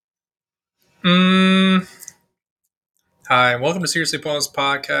Mm, Hi, welcome to Seriously Pointless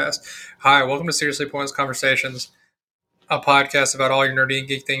Podcast. Hi, welcome to Seriously Pointless Conversations, a podcast about all your nerdy and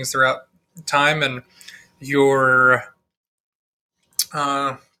geek things throughout time and your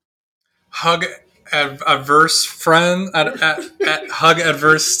uh, hug adverse friend at hug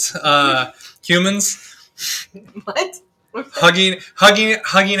adverse humans. What?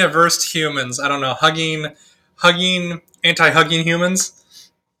 Hugging adverse humans. I don't know. Hugging anti-hugging humans.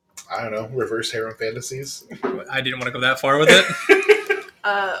 I don't know, reverse harem fantasies. I didn't want to go that far with it.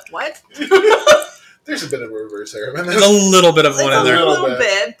 What? There's a bit of a reverse harem in There's this. a little bit of one in A there. little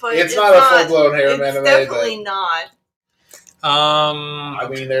bit, but It's not a full-blown harem it's anime, definitely not. I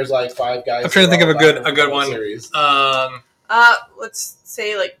mean, there's like 5 guys. I'm trying to think of a good one. Series. Let's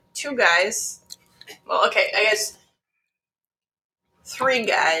say like 2 guys. Well, okay, I guess 3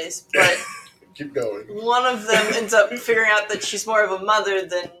 guys, but Keep going. one of them ends up figuring out that she's more of a mother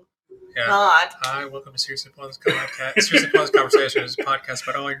than not. Hi, welcome to Seriously Pointless Podcast. Seriously Pointless Conversations, a podcast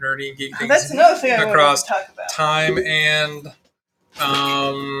about all your nerdy and geek things That's another thing I wanted across to talk about. time and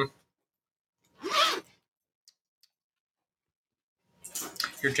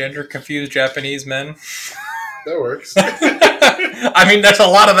your gender confused Japanese men. That works. I mean, there's a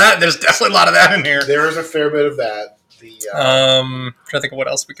lot of that. There's definitely a lot of that in here. There is a fair bit of that. Trying to think of what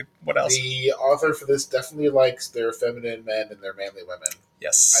else. The author for this definitely likes their feminine men and their manly women.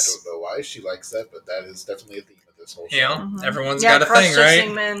 Yes. I don't know why she likes that, but that is definitely a theme of this whole show. Yeah, Mhm. everyone's got a thing,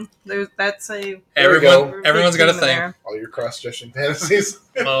 cross-dressing right? men. That's a Everyone's got a big thing. there. All your cross-dressing fantasies.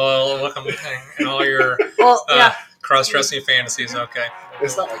 Oh, welcome and all your Well, yeah. cross-dressing fantasies. Okay.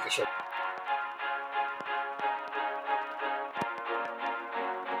 It's not like a show.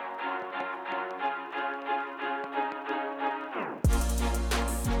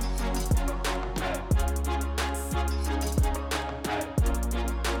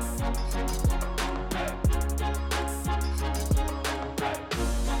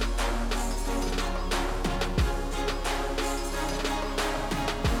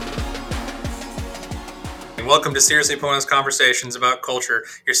 Welcome to Seriously Pointless Conversations about Culture,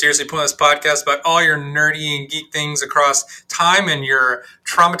 your Seriously Pointless podcast about all your nerdy and geek things across time and your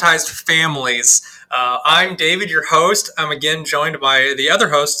traumatized families. I'm David, your host. I'm again joined by the other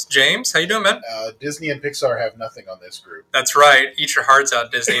host, James. How you doing, man? Disney and Pixar have nothing on this group. That's right. Eat your hearts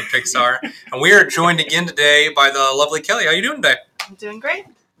out, Disney and Pixar. And we are joined again today by the lovely Kelly. How you doing today? I'm doing great.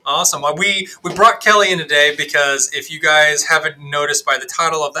 Awesome. We brought Kelly in today because if you guys haven't noticed by the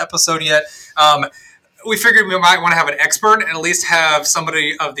title of the episode yet, we figured we might want to have an expert and at least have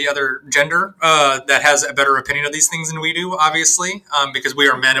somebody of the other gender that has a better opinion of these things than we do, obviously, because we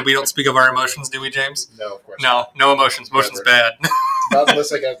are men and we don't speak of our emotions, do we, James? No, of course not. No emotions. Emotions bad. Not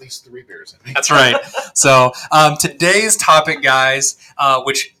unless I got at least 3 beers in me. That's right. So today's topic, guys,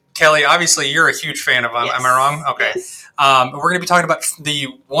 which Kelly, obviously you're a huge fan of. Yes. Am I wrong? Okay. Yes. We're going to be talking about the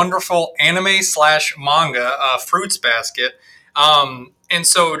wonderful anime/manga Fruits Basket. And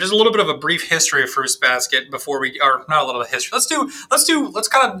so just a little bit of a brief history of Fruits Basket before we, or not a little history. Let's do a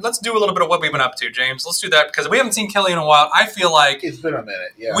little bit of what we've been up to, James. Let's do that because we haven't seen Kelly in a while. I feel like It's been a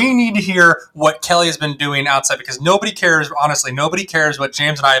minute, yeah. we need to hear what Kelly has been doing outside because nobody cares. Honestly, nobody cares what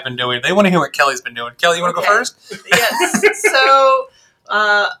James and I have been doing. They want to hear what Kelly's been doing. Kelly, you want to go first? Yes. So,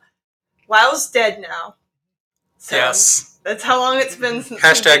 WoW's dead now. So Yes. That's how long it's been since.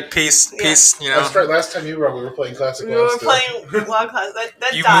 Hashtag peace. Yeah. Peace. You That's know, right. Last time you were on, we were playing Classic We WoW were still. playing WoW class.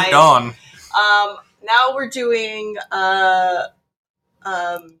 That you died. moved on. Now we're doing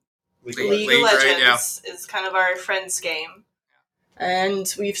League of right, Legends is kind of our friends game.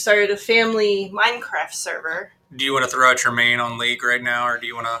 And we've started a family Minecraft server. Do you want to throw out your main on League right now, or do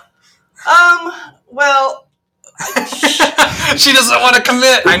you want to? Well, She doesn't want to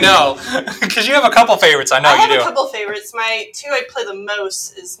commit. I know, because you have a couple favorites. I know I have you do. a couple favorites. My 2 I play the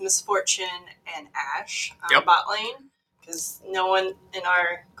most is Misfortune and Ash, Yep. bot lane. Because no one in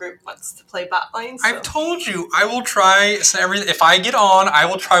our group wants to play bot lane. So. I've told you I will try. If I get on, I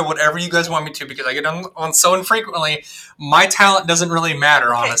will try whatever you guys want me to because I get on so infrequently. My talent doesn't really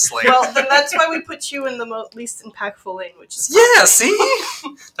matter, Okay. honestly. Well, then that's why we put you in the least impactful lane, which is Yeah, see?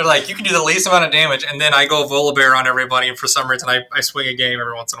 They're like, you can do the least amount of damage, and then I go Volibear on everybody, and for some reason I swing a game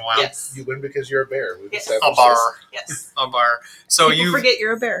every once in a while. Yes. You win because you're a bear. We've Yes. established A bar. Yes. A bar. So People you forget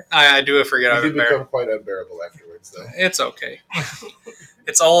you're a bear. I do forget this. I'm You a do bear. become quite unbearable afterwards, though. It's okay.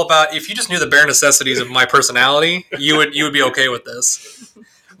 It's all about if you just knew the bare necessities of my personality, you would be okay with this.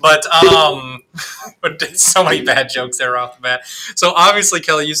 But so many bad jokes there off the bat. So obviously,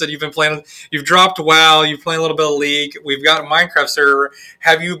 Kelly, you said you've dropped WoW, you've played a little bit of League. We've got a Minecraft server.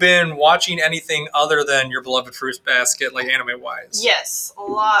 Have you been watching anything other than your beloved Fruits Basket, like anime wise? Yes, a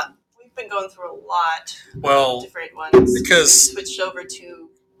lot. We've we've been going through a lot Well, of different ones. because- we switched over to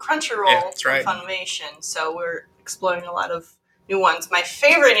Crunchyroll Yeah, that's right. from Funimation, so we're exploring a lot of new ones. My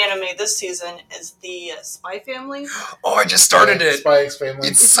favorite anime this season is the Spy Family. Oh, I just started it. Spy X Family.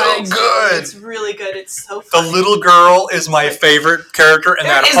 It's Spy so Family. good. It's really good. It's so The funny. little girl is my favorite character in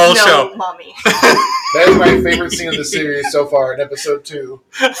that There is whole no show. mommy. That is my favorite scene of the series so far in episode 2.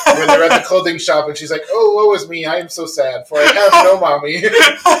 When they're at the clothing shop and she's like, "Oh, woe is me, I am so sad, for I have no mommy."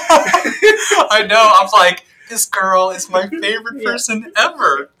 I know. I'm like, this girl is my favorite person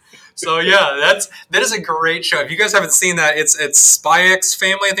ever. So yeah, that is a great show. If you guys haven't seen that, it's Spy X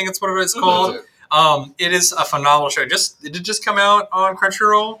Family. I think it's what it's called. It is a phenomenal show. Did it just come out on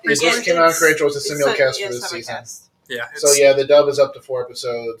Crunchyroll It recently? just came out on Crunchyroll. It's a simulcast for this season. simulcast. Yeah. So yeah, the dub is up to 4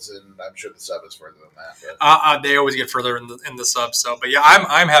 episodes, and I'm sure the sub is further than that. But. They always get further in the sub. So, but yeah,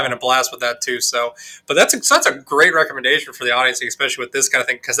 I'm having a blast with that too. So, but that's a great recommendation for the audience, especially with this kind of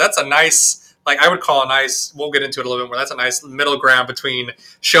thing, because that's a nice, like I would call a nice. We'll get into it a little bit more. That's a nice middle ground between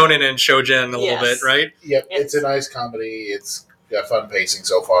shonen and shoujo a little bit, right? Yep, Yes. it's a nice comedy. It's got fun pacing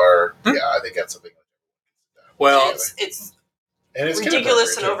so far. Hmm. Yeah, I think that's something. Well, It's And it's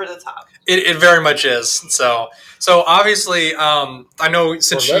ridiculous and inappropriate, over the top. it very much is. So obviously, I know too.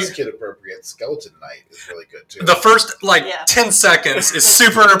 since For you. less kid appropriate, Skeleton Knight is really good too. The first Yeah. 10 seconds is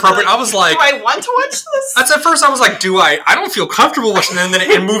super inappropriate. I was like, do I want to watch this? that's at first I was like, I don't feel comfortable watching it, and then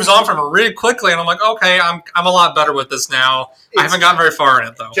it moves on from it really quickly, and I'm like, okay, I'm a lot better with this now. I haven't gotten very far in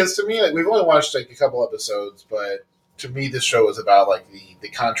it though. Because to me, like, we've only watched like a couple episodes, but to me, this show is about like the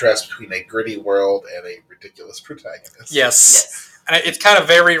contrast between a gritty world and a ridiculous protagonist. Yes. Yes. And it's kind of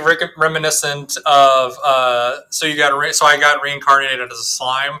very reminiscent of so I got reincarnated as a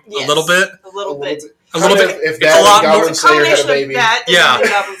slime Yes. a little bit. A little bit. A little Kind bit. of if It's that a lot and more- Goblin It's a Slayer had a combination baby. of that and Yeah. then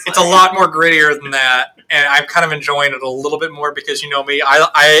Goblin It's a Slayer. lot more grittier than that, and I'm kind of enjoying it a little bit more because you know me,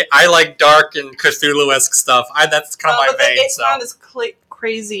 I like dark and Cthulhu-esque stuff. That's kind of my But vein. it's So not as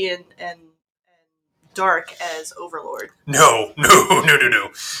crazy and dark as Overlord. no.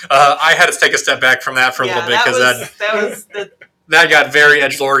 I had to take a step back from that for a little bit because that was the that got very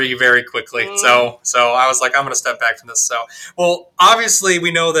edgelordy very quickly. Mm. So I was like, I'm going to step back from this. So, well, obviously we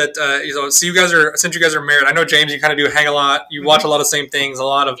know that, so you guys since you guys are married, I know James, you kind of do hang a lot. You watch a lot of same things, do a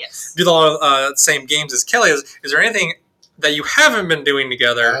lot of same games as Kelly. Is there anything that you haven't been doing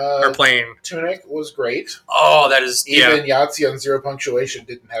together or playing? Tunic was great. Oh, that is, Even Yahtzee on Zero Punctuation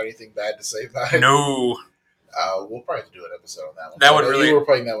didn't have anything bad to say about it. No. We'll probably have to do an episode on that one. That would I know really- You were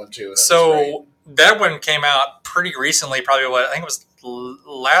playing that one too. And that was So that one came out pretty recently, probably I think it was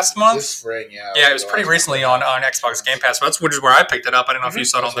last great. month. This spring, yeah. Yeah, it was pretty recently on Xbox Game Pass. Which is where I picked it up. I don't know if you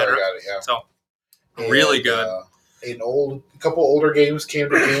saw it on That's where there. I got it, yeah. So really And, good. A couple older games came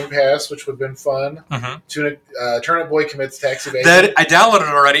to Game Pass, which would have been fun. Mm-hmm. Tunic, Turnip Boy Commits Tax Evasion. That I downloaded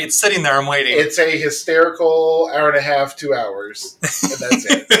it already. It's sitting there. I'm waiting. It's a hysterical hour and a half, 2 hours, and that's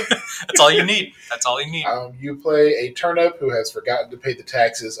it. That's all you need. That's all you need. You play a turnip who has forgotten to pay the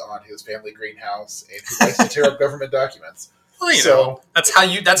taxes on his family greenhouse and who likes to tear up government documents. Well, you so know, that's how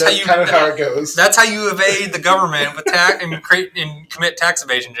you kind of how it goes. that's how you evade the government with tax and commit tax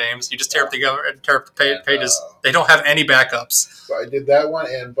evasion, James. You just tear up the government, tear up the pages. They don't have any backups. So I did that one,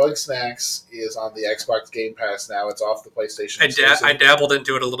 and Bug Snacks is on the Xbox Game Pass now. It's off the PlayStation. I dabbled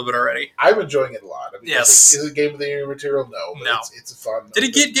into it a little bit already. I'm enjoying it a lot. I mean, Yes. Is it Game of the Year material? No. But No. It's a fun. Did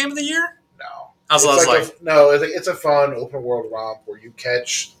it get Game of the Year? No. I was like, It's a fun open world romp where you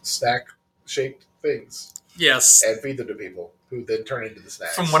catch snack shaped things yes. and feed them to people who then turn into the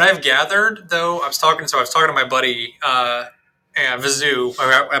snacks. From what I've gathered, though, I was talking to my buddy Vizu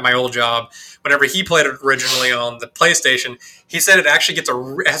at my old job. Whenever he played it originally on the PlayStation, he said it actually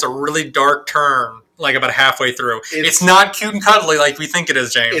has a really dark turn, like about halfway through. It's not cute and cuddly like we think it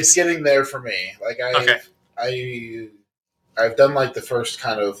is, James. It's getting there for me. Like I've done like the first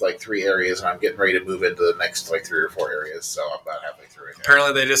kind of like 3 areas, and I'm getting ready to move into the next like 3 or 4 areas. So I'm about halfway through it.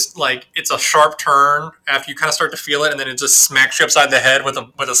 Apparently, they just it's a sharp turn after you kind of start to feel it, and then it just smacks you upside the head with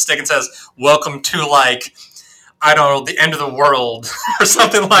a stick and says, "Welcome to I don't know, the end of the world," or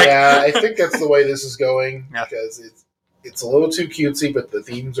something like. Yeah, I think that's the way this is going Yeah. because it's a little too cutesy, but the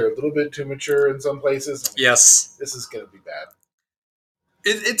themes are a little bit too mature in some places. Yes. This is going to be bad.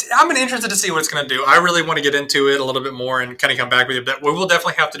 I'm interested to see what it's going to do. I really want to get into it a little bit more and kind of come back with you. But we will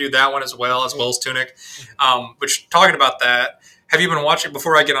definitely have to do that one as well as Tunic. Which, talking about that, have you been watching,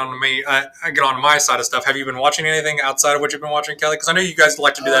 before I get on to me, I get on my side of stuff, have you been watching anything outside of what you've been watching, Kelly? Because I know you guys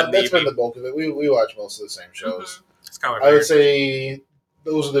like to do that in the That's been evening. the bulk of it. We watch most of the same shows. It's kind of my I would favorite. say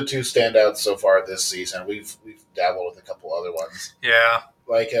those are the 2 standouts so far this season. We've dabbled with a couple other ones. Yeah.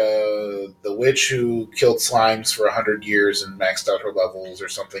 like the witch who killed slimes for 100 years and maxed out her levels or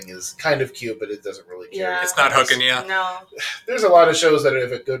something is kind of cute, but it doesn't really carry. Yeah. It's not hooking you. No. There's a lot of shows that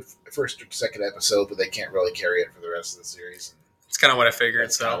have a good first or second episode, but they can't really carry it for the rest of the series. It's kind of what I figured.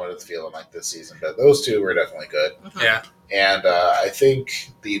 That's kind of So what it's feeling like this season. But those two were definitely good. yeah, And I think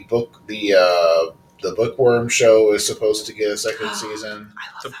the Bookworm show is supposed to get a second season.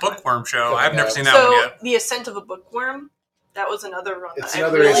 the Bookworm show. Coming I've never up. seen that one So, yet. The Ascent of a Bookworm, that was another one. It's that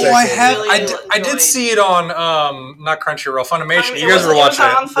another I really, Ascent. Oh, I have. really I did enjoyed. see it on not Crunchyroll, Funimation. It You guys was- were it was watching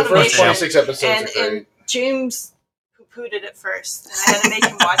on it. The first Funimation. 26 episodes And, are great. and James poo-pooed it at first, and I had to make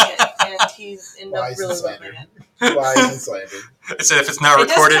him watch it, and he ended up Lies and really slander. loving it. Lies and slander. It said if it's not It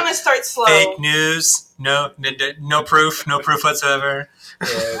does recorded, kind of start slow. fake news. No proof. No proof whatsoever.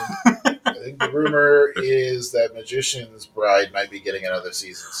 And I think the rumor is that Magician's Bride might be getting another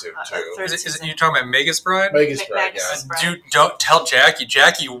season soon too. third Is it season. you talking about Mega's Bride? Maggie's Bride, yeah. Maggie's Bride. Dude, don't tell Jackie.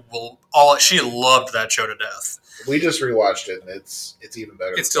 Jackie will all. She loved that show to death. We just rewatched it, and it's even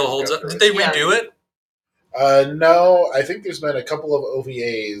better. It still holds up. Did afterwards. they Yeah. redo it? No, I think there's been a couple of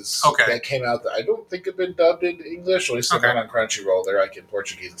OVAs Okay. that came out that I don't think have been dubbed into English. At least they're Okay. not on Crunchyroll. They're like in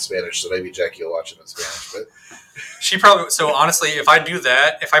Portuguese and Spanish, so maybe Jackie will watch them in Spanish. But She probably. So honestly, if I do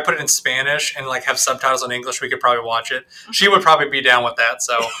that, if I put it in Spanish and like have subtitles in English, we could probably watch it. She would probably be down with that.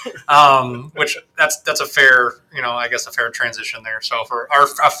 So, which that's a fair, I guess a fair transition there. So for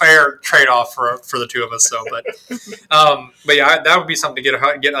a fair trade off for the two of us. So, but yeah, that would be something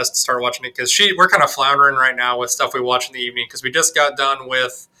to get us to start watching it because we're kind of floundering right now with stuff we watch in the evening because we just got done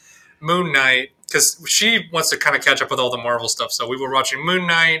with Moon Knight because she wants to kind of catch up with all the Marvel stuff. So we were watching Moon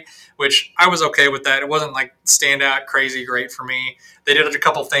Knight, which I was okay with that. It wasn't like standout crazy great for me. They did a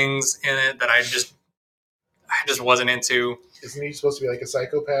couple things in it that I just wasn't into. isn't he supposed to be like a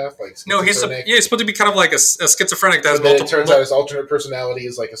psychopath? Like No, he's schizophrenic? supposed to be kind of like a schizophrenic that has But then it multiple. turns out his alternate personality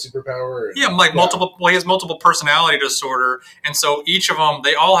is like a superpower. And, Yeah, like multiple. Well, he has multiple personality disorder, and so each of them,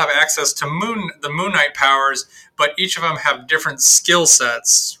 they all have access to the Moon Knight powers, but each of them have different skill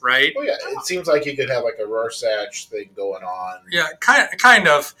sets, right? Oh yeah, it seems like he could have like a Rorschach thing going on. Yeah, kind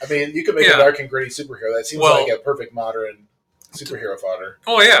of. I mean, you could make Yeah. a dark and gritty superhero. That seems Well- like a perfect modern superhero fodder.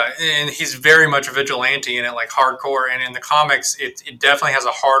 Oh yeah, and he's very much a vigilante in it, like hardcore. And in the comics, it definitely has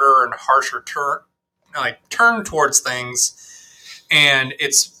a harder and harsher turn towards things, and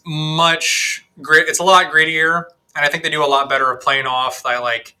it's much grit. It's a lot grittier, and I think they do a lot better of playing off that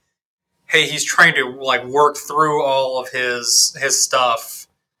like, hey, he's trying to like work through all of his stuff,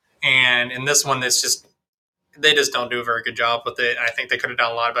 and in this one, it's just. They just don't do a very good job with it. And I think they could have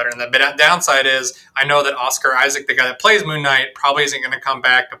done a lot better. And the downside is I know that Oscar Isaac, the guy that plays Moon Knight, probably isn't going to come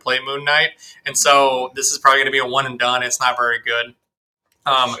back to play Moon Knight. And so this is probably going to be a one and done. It's not very good.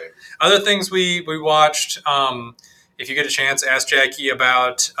 Other things we watched, if you get a chance, ask Jackie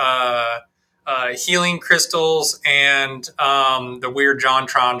about healing crystals and the weird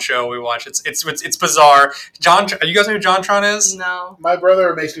JonTron show we watch. It's bizarre. You guys know who JonTron is? No. My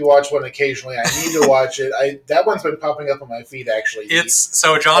brother makes me watch one occasionally. I need to watch it. That one's been popping up on my feed actually. It's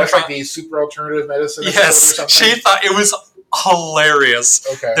so That's JonTron. like the super alternative medicine. episode or Yes, something. she thought it was hilarious.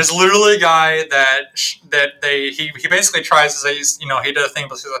 Okay. There's literally a guy he basically tries to say, he did a thing,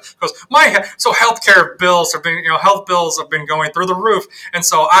 but he goes, healthcare bills have been, health bills have been going through the roof, and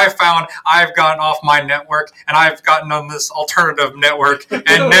so I've gotten off my network and I've gotten on this alternative network,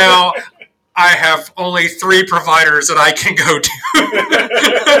 and now I have only 3 providers that I can go to.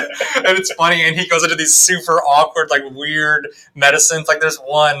 And it's funny, and he goes into these super awkward, like weird medicines. Like there's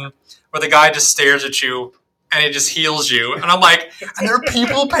one where the guy just stares at you and it just heals you. And I'm like, and there are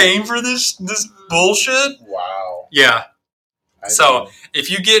people paying for this bullshit? Wow. Yeah. I So mean, if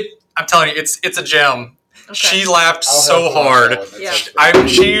you get, I'm telling you, it's a gem. Okay. She laughed I'll have so to watch hard. that one. That Yeah. sounds great.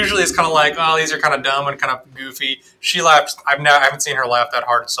 She usually is kind of like, oh, these are kind of dumb and kind of goofy. She laughed. I haven't seen her laugh that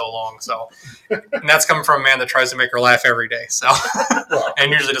hard in so long. So, and that's coming from a man that tries to make her laugh every day. So, Well,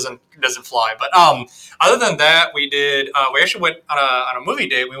 and usually doesn't fly. But other than that, we actually went on a movie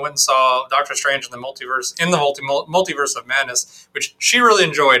date. We went and saw Doctor Strange in the Multiverse of Madness, which she really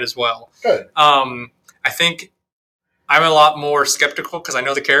enjoyed as well. good. I think I'm a lot more skeptical because I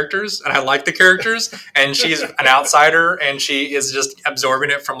know the characters and I like the characters, and she's an outsider and she is just absorbing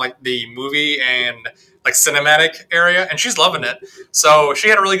it from like the movie and like cinematic area, and she's loving it. So she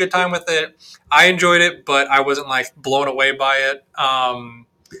had a really good time with it. I enjoyed it, but I wasn't like blown away by it.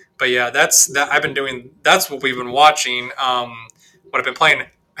 But yeah, that's what we've been watching. What I've been playing.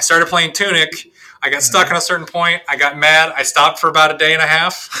 I started playing Tunic. I got stuck at a certain point. I got mad. I stopped for about a day and a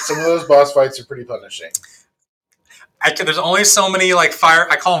half. Some of those boss fights are pretty punishing. there's only so many like fire.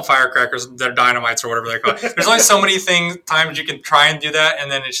 I call them firecrackers. They're dynamites or whatever they call it. There's only so many times you can try and do that,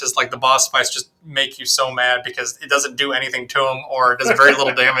 and then it's just like the boss fights just make you so mad because it doesn't do anything to them or it does very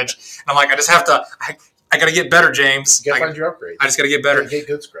little damage. And I'm like, I just have to. I got to get better, James. You got to find your upgrades. I just got to get better. Get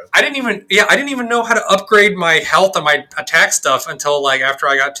good scrub. I didn't even know how to upgrade my health and my attack stuff until like after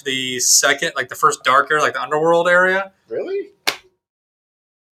I got to the second, like the first dark area, like the underworld area. Really?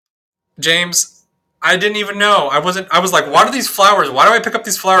 James, I didn't even know. I was like, what are these flowers? Why do I pick up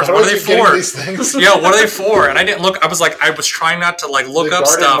these flowers? What are they for? These things? Yeah, what are they for? And I didn't look. I was trying not to like look up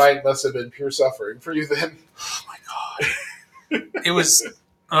stuff. The garden must have been pure suffering for you then. Oh my god! It was.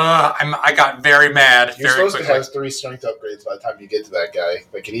 I got very mad. You're supposed to have 3 strength upgrades by the time you get to that guy.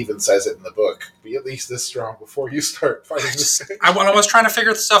 Like it even says it in the book. Be at least this strong before you start fighting this thing. I was trying to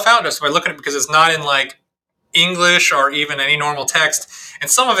figure stuff out just by looking at it because it's not in like English or even any normal text,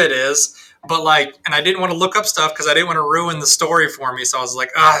 and some of it is. But like, and I didn't want to look up stuff because I didn't want to ruin the story for me. So I was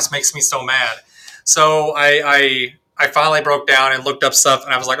like, this makes me so mad. So I finally broke down and looked up stuff,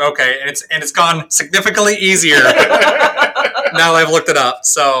 and I was like, okay, and it's gone significantly easier. Now I've looked it up.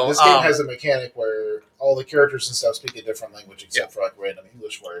 So this game has a mechanic where all the characters and stuff speak a different language except for like random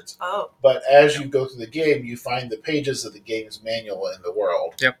English words. Oh. But as you go through the game, you find the pages of the game's manual in the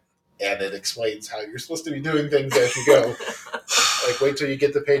world. Yep. And it explains how you're supposed to be doing things as you go. Like wait till you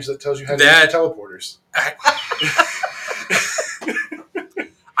get the page that tells you how to use your teleporters.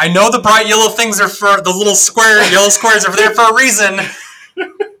 I know the bright yellow things are for the little yellow squares are there for a reason,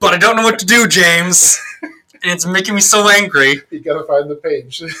 but I don't know what to do, James. And it's making me so angry. You gotta find the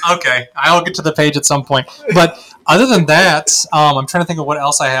page. Okay, I'll get to the page at some point. But other than that, I'm trying to think of what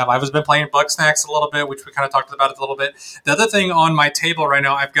else I have. I've been playing Bugsnax a little bit, which we kind of talked about it a little bit. The other thing on my table right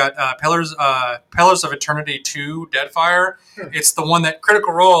now, I've got Pillars of Eternity 2 Deadfire. It's the one that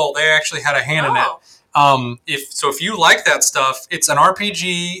Critical Role, they actually had a hand in it. If you like that stuff, it's an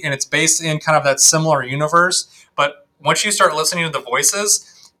RPG and it's based in kind of that similar universe. But once you start listening to the voices,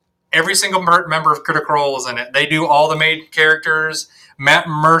 every single member of Critical Role is in it. They do all the main characters. Matt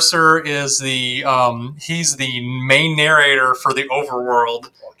Mercer is he's the main narrator for the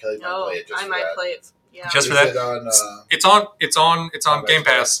Overworld. I might play it. Yeah. Just for that, it's on Game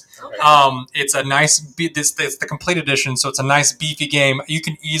Pass. Okay. It's a nice it's the complete edition, so it's a nice beefy game. You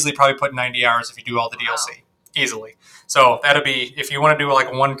can easily probably put 90 hours if you do all the DLC easily. So that'll be if you want to do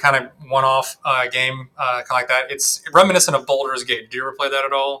like one kind of one-off game kind of like that. It's reminiscent of Baldur's Gate. Did you ever play that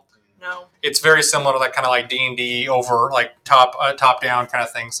at all? No. It's very similar to that kind of like D&D over like top down kind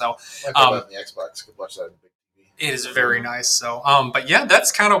of thing. So I play that on the Xbox. Could watch that on the big TV. It is very nice. So but yeah,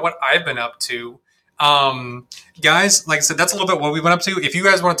 that's kind of what I've been up to. Guys, like I said, that's a little bit what we went up to. If you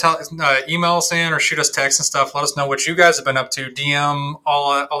guys want to email us in or shoot us text and stuff, let us know what you guys have been up to. DM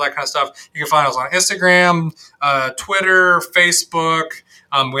all that kind of stuff. You can find us on Instagram, Twitter, Facebook.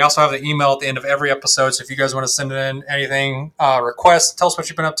 We also have the email at the end of every episode. So if you guys want to send in anything, requests, tell us what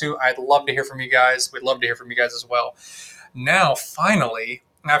you've been up to. I'd love to hear from you guys. We'd love to hear from you guys as well. Now, finally,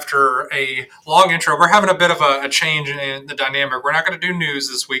 after a long intro, we're having a bit of a change in the dynamic. We're not going to do news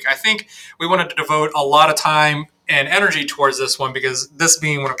this week. I think we wanted to devote a lot of time and energy towards this one because this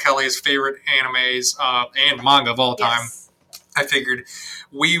being one of Kelly's favorite animes and manga of all time, I figured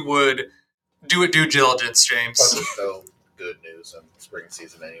we would do it due diligence, James. Plus, there's no good news in spring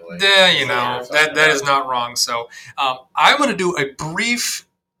season anyway. Yeah, that is not wrong. So I'm going to do a brief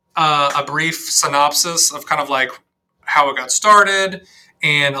synopsis of kind of like how it got started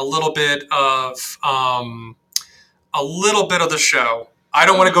and a little bit of the show. I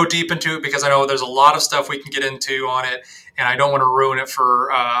don't want to go deep into it because I know there's a lot of stuff we can get into on it, and I don't want to ruin it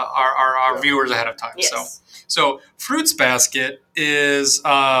for our viewers ahead of time. Yes. So Fruits Basket is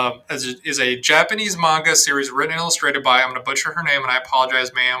a Japanese manga series written and illustrated by, I'm going to butcher her name, and I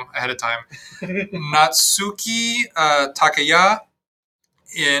apologize, ma'am, ahead of time, Natsuki Takaya.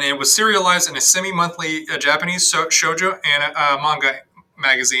 And it was serialized in a semi-monthly Japanese shoujo and manga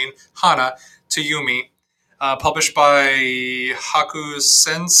magazine, Hana to Yumi, published by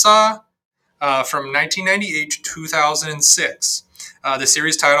Hakusensa from 1998 to 2006. The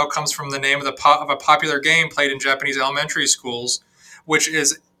series title comes from the name of a popular game played in Japanese elementary schools, which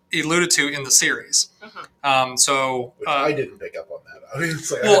is alluded to in the series. Mm-hmm. I didn't pick up on that.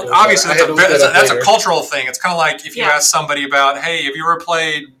 Obviously, that's a cultural thing. It's kind of like if you ask somebody about, hey, have you ever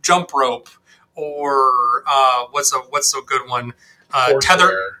played jump rope or what's a good one?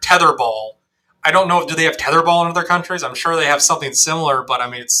 Tetherball. I don't know. Do they have tetherball in other countries? I'm sure they have something similar, but I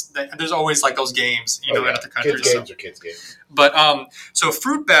mean, there's always like those games, in other countries. Kids games. But so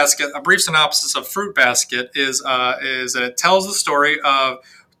Fruit Basket, a brief synopsis of Fruit Basket is that it tells the story of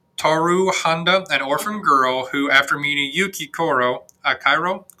Toru Honda, an orphan girl who, after meeting Yuki Koro,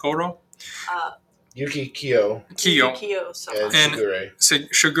 Yuki Kiyo Kiyo, Soma. and And-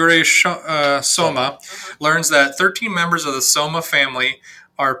 Shigure. Shigure Soma, learns that 13 members of the Soma family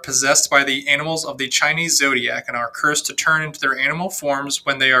are possessed by the animals of the Chinese zodiac and are cursed to turn into their animal forms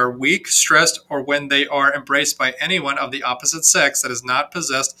when they are weak, stressed, or when they are embraced by anyone of the opposite sex that is not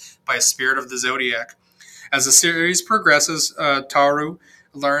possessed by a spirit of the zodiac. As the series progresses, Taru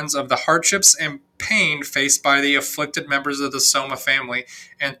learns of the hardships and pain faced by the afflicted members of the Soma family,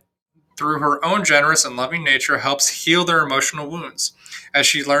 and through her own generous and loving nature helps heal their emotional wounds. As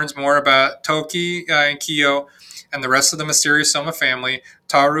she learns more about Toki and Kiyo and the rest of the mysterious Soma family,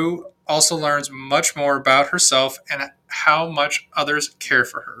 Taru also learns much more about herself and how much others care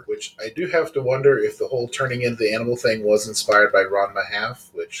for her. Which I do have to wonder if the whole turning into the animal thing was inspired by Ranma Half,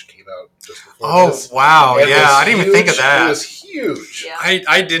 which came out just before this. Wow. It was I didn't even think of huge. that. It was huge. Yeah.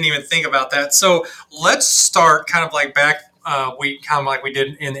 I didn't even think about that. So let's start kind of like back, like we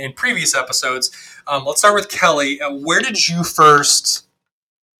did in previous episodes. Let's start with Kelly. Where did you first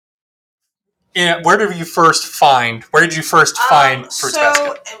find Fruits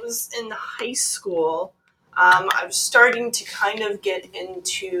Basket? It was in high school. I was starting to kind of get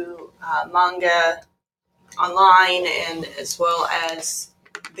into manga online, and as well as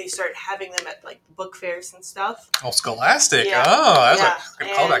they started having them at like book fairs and stuff. Oh, Scholastic. Yeah. Oh, that's a good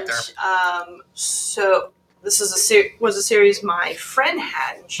callback there. So this is was a series my friend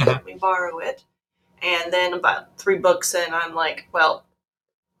had, and she let me borrow it. And then about 3 books in, I'm like, well,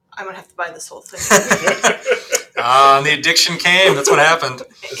 I'm gonna have to buy this whole thing. The addiction came. That's what happened.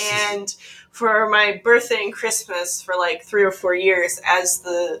 And for my birthday and Christmas for like 3 or 4 years, as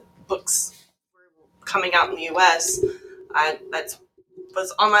the books were coming out in the U.S., that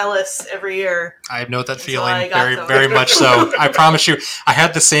was on my list every year. I know that Until feeling I got very, them. very much so. I promise you, I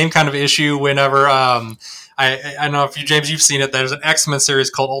had the same kind of issue whenever. I don't know if you, James, you've seen it. There's an X-Men series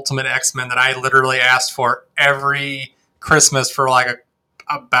called Ultimate X-Men that I literally asked for every Christmas for like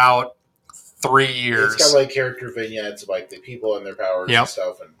about 3 years. It's got like character vignettes of like the people and their powers Yep. and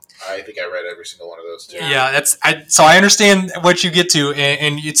stuff, and I think I read every single one of those too. Yeah. So I understand what you get to,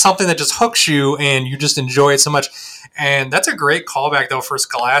 and it's something that just hooks you, and you just enjoy it so much. And that's a great callback though for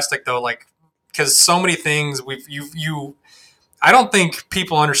Scholastic though, like because so many things I don't think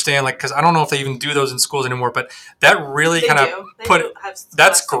people understand, like, because I don't know if they even do those in schools anymore, but that really They kind of do. They put do have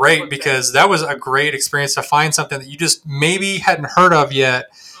that's Scholastic great book because that was a great experience to find something that you just maybe hadn't heard of yet.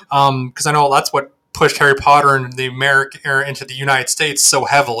 Because I know that's what pushed Harry Potter into the into the United States so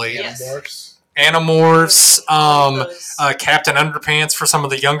heavily. Yes. Animorphs. Animorphs, Captain Underpants for some of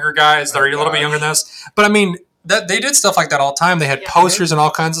the younger guys that are a little bit younger than us. But I mean, that they did stuff like that all the time. They had posters and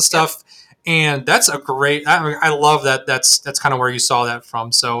all kinds of stuff. And that's a great. I love that. That's kind of where you saw that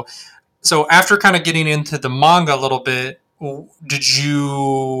from. So after kind of getting into the manga a little bit, did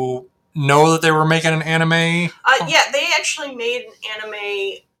you know that they were making an anime? Yeah, they actually made an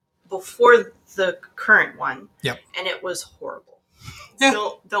anime before the current one. Yep. And it was horrible. Yeah.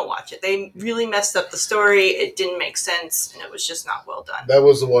 Don't watch it. They really messed up the story. It didn't make sense, and it was just not well done. That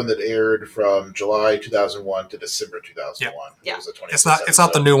was the one that aired from July 2001 to December 2001. Yeah. It was the It's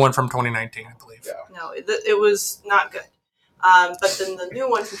not the new one from 2019, I believe. Yeah. No, it was not good. But then the new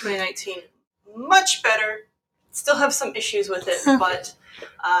one from 2019, much better. Still have some issues with it, but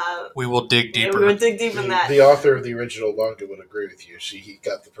We will dig deeper. we would dig deep in that. The author of the original manga would agree with you. He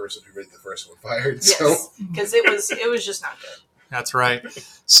got the person who read the first one fired. So Yes, because it was just not good. That's right.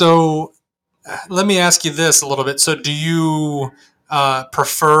 So let me ask you this a little bit. So do you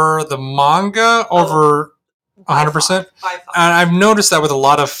prefer the manga over 100%? By far. And I've noticed that with a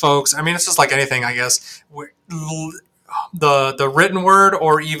lot of folks. I mean, it's just like anything, I guess. The written word,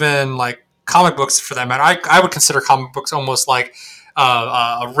 or even like comic books for that matter. I would consider comic books almost like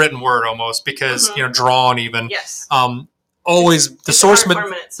a written word almost because drawn even. Yes. Always the source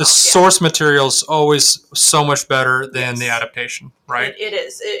source material is always so much better than the adaptation, right? It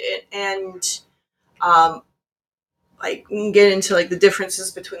is, like we can get into like the differences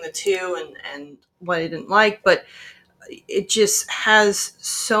between the two and what I didn't like, but it just has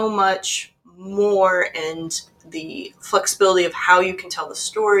so much more, and the flexibility of how you can tell the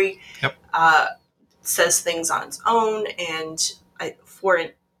story. Yep. Says things on its own, and for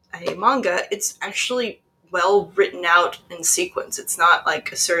a manga, it's actually well written out in sequence. It's not like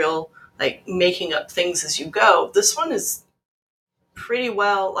a serial, like making up things as you go. This one is pretty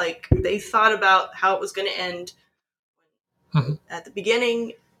well, like they thought about how it was going to end at the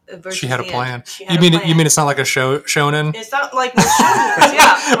beginning. She had a plan. You mean it's not like a shonen? It's not like most shonens,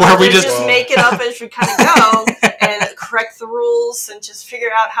 yeah. Where we just make it up as we kind of go, and correct the rules and just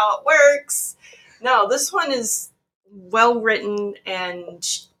figure out how it works. No, this one is well written and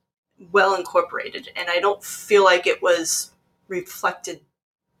well incorporated, and I don't feel like it was reflected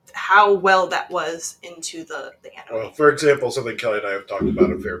how well that was into the anime. Well, for example, something Kelly and I have talked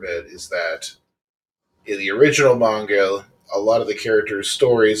about a fair bit is that in the original manga, a lot of the characters'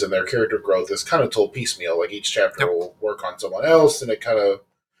 stories and their character growth is kind of told piecemeal. Like each chapter will work on someone else, and it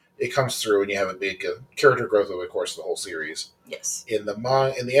comes through, and you have a big character growth over the course of the whole series. Yes. In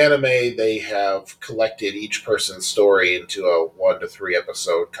the anime, they have collected each person's story into a 1 to 3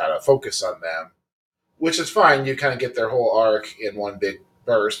 episode kind of focus on them, which is fine. You kind of get their whole arc in one big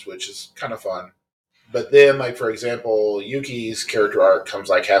burst, which is kind of fun. But then, like for example, Yuki's character arc comes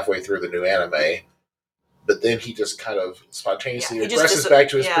like halfway through the new anime, but then he just kind of spontaneously regresses back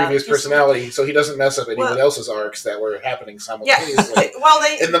to his previous personality, so he doesn't mess up anyone else's arcs that were happening simultaneously.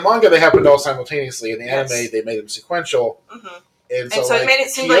 Yeah. In the manga, they happened all simultaneously. In the anime, they made them sequential. Mm-hmm. And so it made it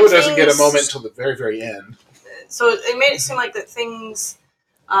seem Kyo like doesn't get a moment until the very, very end. So it made it seem like that things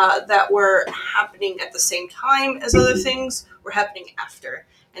that were happening at the same time as other things were happening after.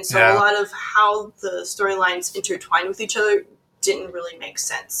 And so a lot of how the storylines intertwined with each other didn't really make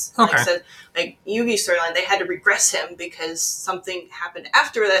sense. Okay. Like I said, like Yugi's storyline, they had to regress him because something happened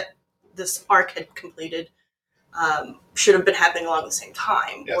after that this arc had completed. Should have been happening along the same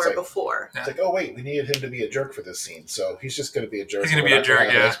time or before. It's like, oh wait, we needed him to be a jerk for this scene, so he's just going to be a jerk. He's going to be a jerk,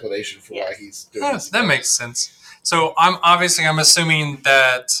 An explanation for why he's doing this. That makes sense. So I'm assuming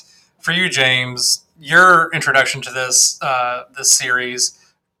that for you, James, your introduction to this series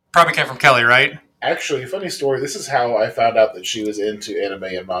probably came from Kelly, right? Actually, funny story. This is how I found out that she was into anime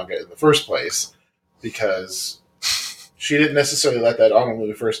and manga in the first place, because she didn't necessarily let that on when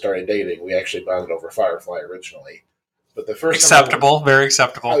we first started dating. We actually bonded over Firefly originally, but the first very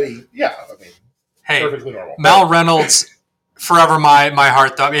acceptable. Hey, perfectly normal. Mal Reynolds, forever my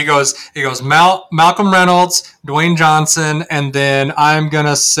heart thought. He goes Malcolm Reynolds, Dwayne Johnson, and then I'm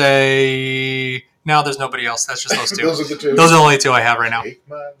gonna say now there's nobody else. That's just those two. Those are the two. Those are the only two I have right now.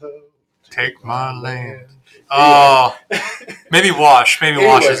 Take my land. Oh, maybe Wash. Maybe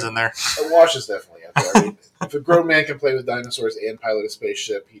Wash is in there. Wash is definitely up there. I mean, if a grown man can play with dinosaurs and pilot a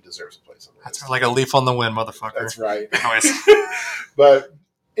spaceship, he deserves a place on the list. That's like a leaf on the wind, motherfucker. That's right. Anyways. But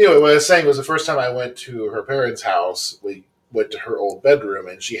anyway, what I was saying was the first time I went to her parents' house, we went to her old bedroom,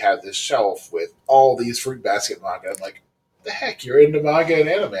 and she had this shelf with all these Fruit Basket manga. I'm like, the heck, you're into manga and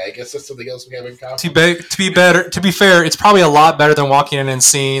anime. I guess that's something else we have in common. To be fair, it's probably a lot better than walking in and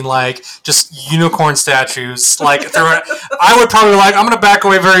seeing like just unicorn statues. Like I would probably I'm gonna back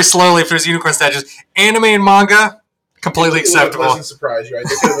away very slowly if there's unicorn statues. Anime and manga, completely acceptable. It was a pleasant surprise, right?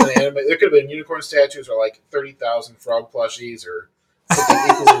 There could have been anime. There could have been unicorn statues or like 30,000 frog plushies or something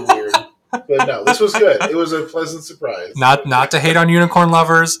equally weird. But no, this was good. It was a pleasant surprise. Not to hate on unicorn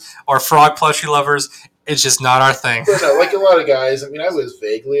lovers or frog plushie lovers. It's just not our thing. But no, like a lot of guys, I mean, I was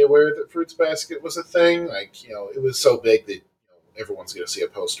vaguely aware that Fruits Basket was a thing. Like, it was so big that everyone's going to see a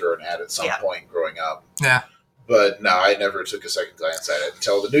poster or an ad at some point growing up. Yeah. But no, I never took a second glance at it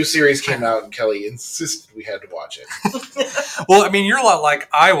until the new series came out and Kelly insisted we had to watch it. Well, I mean, you're a lot like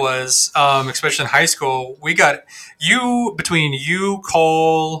I was, especially in high school. We got between you,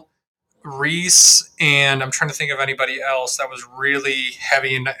 Cole, Reese, and I'm trying to think of anybody else that was really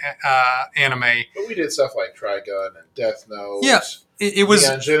heavy in anime. But we did stuff like Trigun and Death Note. Yeah, it was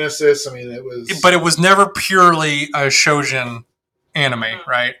Neon Genesis. I mean, it was, but it was never purely a shoujin anime,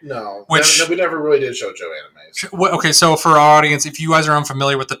 right? No, we never really did shoujo animes. Okay, so for our audience, if you guys are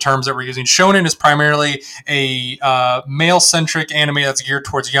unfamiliar with the terms that we're using, shonen is primarily a male-centric anime that's geared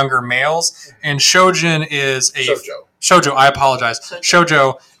towards younger males, and shoujin is a shoujo. I apologize.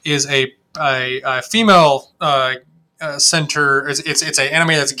 Shoujo is a female center. It's an anime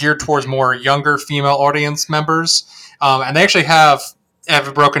that's geared towards more younger female audience members, and they actually have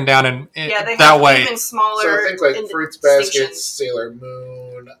it broken down in that way. Even smaller. So things like Fruits Basket, Sailor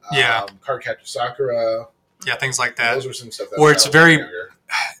Moon, Cardcaptor Sakura. Yeah, things like that. Those are some stuff where it's very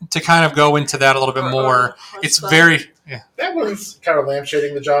to kind of go into that a little bit more. It's very That one's kind of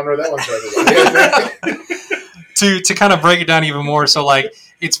lampshading the genre. That one's for everybody. to kind of break it down even more, so like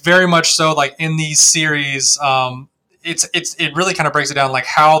it's very much so like in these series, it really kind of breaks it down like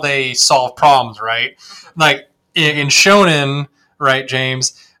how they solve problems, right? Like in shonen, right,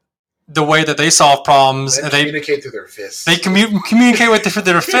 James? The way that they solve problems, they communicate through their fists. They communicate with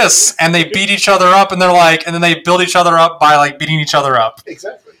their fists, and they beat each other up, and and then they build each other up by like beating each other up.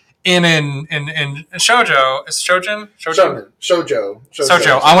 Exactly. In shoujo, is shoujin?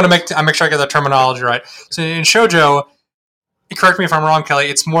 Shoujo. I want to make sure I get the terminology right. So in shoujo, correct me if I'm wrong, Kelly.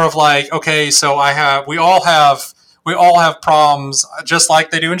 It's more of like, okay, so we all have we all have problems just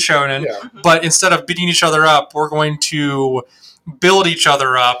like they do in shonen. Yeah. But instead of beating each other up, we're going to build each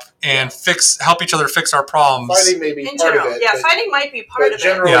other up and help each other fix our problems. Fighting may be In part general, of it. yeah, but, fighting might be part but of it.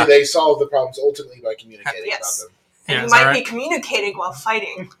 generally, Yeah. they solve the problems ultimately by communicating Yes. about them. And Yeah, you is that might be right? communicating while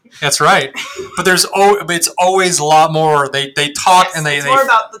fighting. That's right. But it's always a lot more. They talk Yes, and it's they more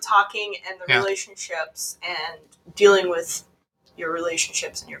about the talking and the Yeah. relationships and dealing with your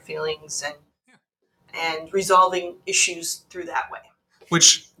relationships and your feelings and resolving issues through that way.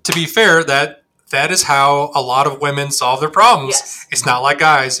 which, to be fair, that is how a lot of women solve their problems. Yes. It's not like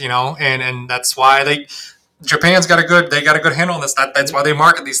guys, and that's why Japan's got a good handle on this. That's why they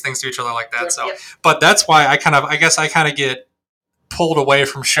market these things to each other like that. Yep. So, Yep. but that's why I kind of get pulled away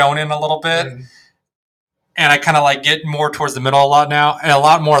from shonen a little bit, and I kind of get more towards the middle a lot now. And a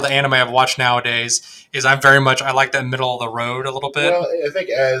lot more of the anime I've watched nowadays is I like that middle of the road a little bit. Well, I think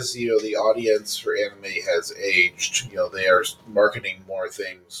as the audience for anime has aged, they are marketing more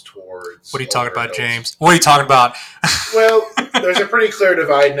things towards. What are you talking older about, adults. James? What are you talking about? Well, there's a pretty clear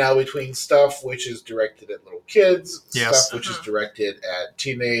divide now between stuff which is directed at little kids, Yes. stuff which is directed at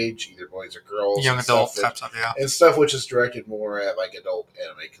teenage, either boys or girls, Young and adult stuff type stuff, yeah. and stuff which is directed more at adult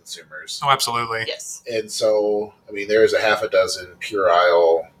anime consumers. Oh, absolutely. Yes. And so, there's a half a dozen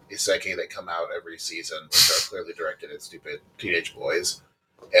puerile isekai that come out every season, which are clearly directed at stupid teenage boys,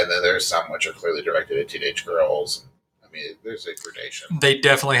 and then there's some which are clearly directed at teenage girls. There's a gradation. They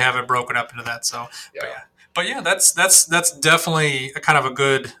definitely have it broken up into that. So, Yeah. but yeah, that's definitely a kind of a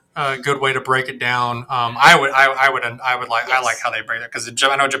good way to break it down. I like how they break it because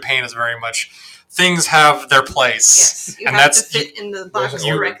I know Japan is very much things have their place. Yes. You And have that's- to fit in the box there's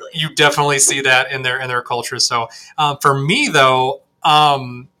you- correctly. You definitely see that in their culture. So for me though,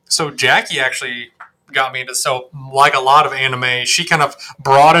 so Jackie actually got me into, so like a lot of anime, she kind of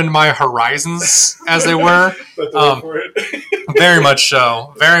broadened my horizons as they were. But the word for it. Very much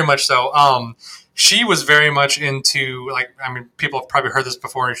so. Very much so. She was very much into, people have probably heard this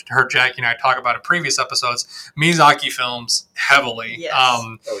before, heard Jackie and I talk about it in previous episodes, Miyazaki films heavily. Yes.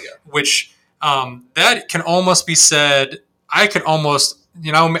 Oh yeah. Which that can almost be said, I could almost,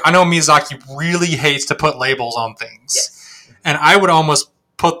 I know Miyazaki really hates to put labels on things. Yes. And I would almost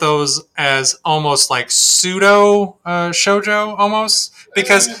put those as almost like pseudo shoujo almost,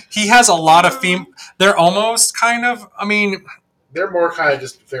 because he has a lot of they're almost kind of, They're more kind of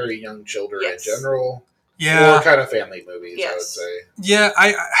just very young children Yes. in general. yeah. Or kind of family movies, I would Yes. say. Yeah,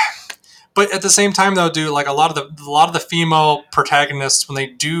 but at the same time though, dude, like a lot of the female protagonists, when they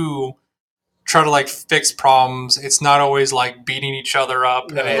do try to fix problems, it's not always beating each other up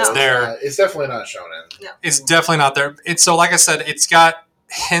and it's No. there. It's definitely not shonen. It's definitely not there. It's, so like I said, it's got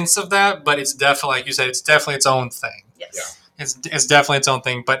hints of that, but it's definitely, like you said, it's definitely its own thing. Yes. Yeah. It's definitely its own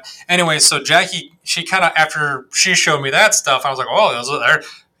thing. But anyway, so Jackie, she kind of, after she showed me that stuff, I was like, oh,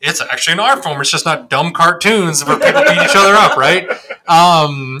 it's actually an art form. It's just not dumb cartoons where people beat each other up, right?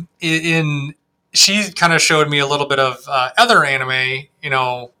 She kind of showed me a little bit of other anime,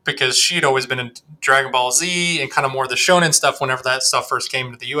 because she'd always been in Dragon Ball Z and kind of more of the shonen stuff whenever that stuff first came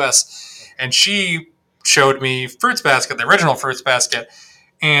into the U.S. And she showed me Fruits Basket, the original Fruits Basket.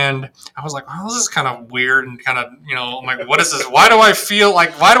 And I was like, oh, this is kind of weird and kind of, I'm like, what is this? Why do I feel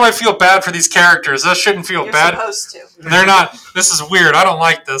bad for these characters? This shouldn't feel You're bad. supposed to. They're not, this is weird. I don't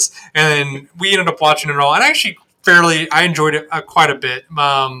like this. And then we ended up watching it all. And actually I enjoyed it quite a bit.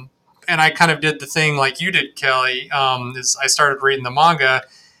 And I kind of did the thing like you did, Kelly, is I started reading the manga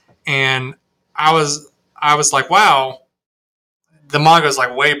and I was like, wow, the manga is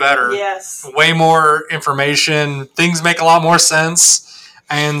way better. Yes. Way more information. Things make a lot more sense.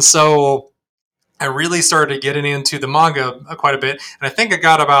 And so I really started getting into the manga quite a bit. And I think I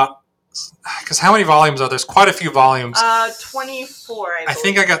got about, because how many volumes are there? There's quite a few volumes. 24, I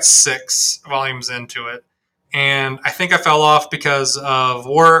think I got 6 volumes into it. And I think I fell off because of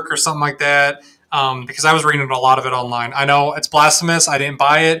work or something like that. Because I was reading a lot of it online. I know it's blasphemous. I didn't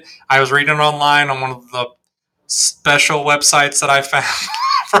buy it. I was reading it online on one of the special websites that I found.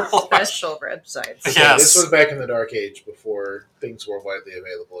 Special websites. Yes. This was back in the dark age before things were widely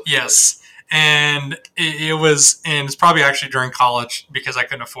available. Yes. And it's probably actually during college because I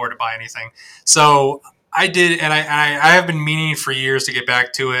couldn't afford to buy anything. So I did, and I have been meaning for years to get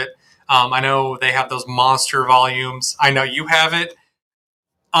back to it. I know they have those monster volumes. I know you have it.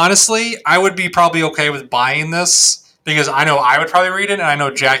 Honestly, I would be probably okay with buying this because I know I would probably read it, and I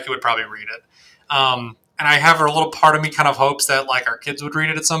know Jackie would probably read it. And I have a little part of me kind of hopes that our kids would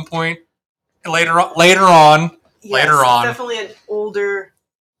read it at some point later on. Yes, Later on. It's definitely an older,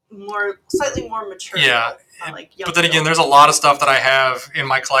 slightly more mature. Yeah. young But then again, adult. there's a lot of stuff that I have in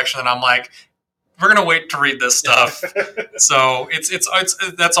my collection that I'm like, we're gonna wait to read this stuff. So it's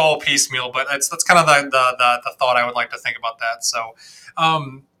that's all piecemeal, but that's kind of the thought I would like to think about that.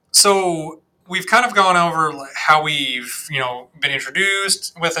 So we've kind of gone over how we've been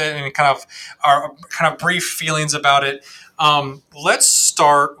introduced with it and kind of our kind of brief feelings about it. Let's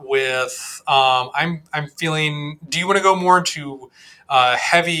start with I'm feeling. Do you want to go more into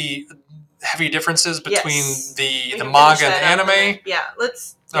heavy differences between Yes. We the can manga finish and that up anime? then- yeah,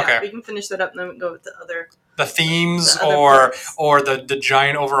 let's. Yeah, Okay. we can finish that up and then go with the other. The themes The other or parts. or the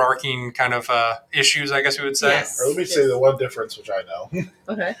giant overarching kind of issues, I guess we would say. Yes. Or let me say the one difference which I know.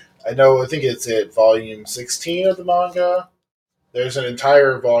 Okay. I think it's at volume 16 of the manga. There's an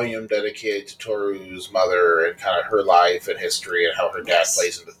entire volume dedicated to Toru's mother and kind of her life and history and how her dad Yes.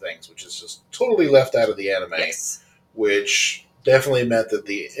 plays into things, which is just totally left out of the anime, Yes. which definitely meant that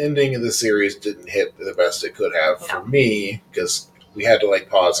the ending of the series didn't hit the best it could have for me, because we had to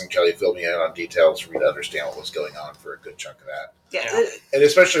pause and Kelly fill me in on details for me to understand what was going on for a good chunk of that. Yeah. And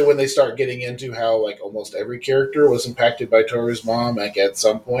especially when they start getting into how almost every character was impacted by Toru's mom at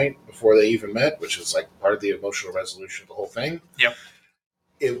some point before they even met, which was part of the emotional resolution of the whole thing. Yep.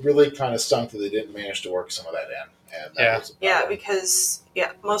 It really kind of stunk that they didn't manage to work some of that in. And that was a Yeah, problem. because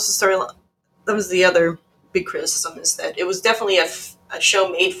most of the story. That was the other big criticism, is that it was definitely a show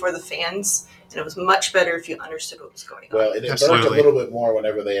made for the fans, and it was much better if you understood what was going on. Well, it burnt a Absolutely. little bit more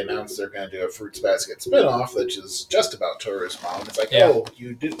whenever they announced they're going to do a Fruits Basket spinoff, which is just about Toru's mom. It's Yeah.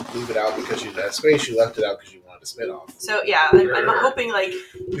 you didn't leave it out because you had space, you left it out because you wanted a spinoff. So yeah, I'm hoping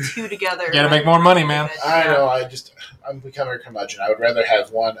two together. You gotta make more money, man. I know, I'm becoming a curmudgeon. I would rather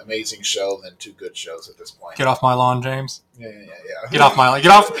have one amazing show than two good shows at this point. Get off my lawn, James. Yeah. Get off my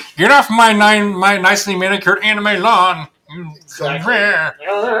get off my nicely manicured anime lawn. Exactly.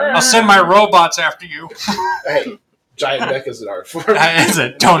 I'll send my robots after you. Hey, giant mech is an art form.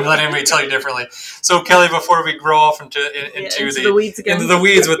 Don't let anybody tell you differently. So Kelly, before we grow off into the weeds again. into the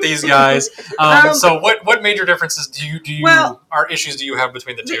weeds with these guys, so what major differences do you Well, or issues do you have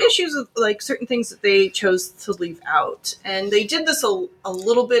between the two? The issues of certain things that they chose to leave out, and they did this a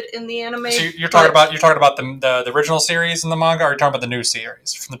little bit in the anime. So you're talking about the original series in the manga, or you're talking about the new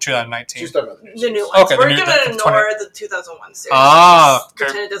series from the 2019? She's talking about the new ones. Okay, We're the going new- to ignore the 2001 series. Ah, Just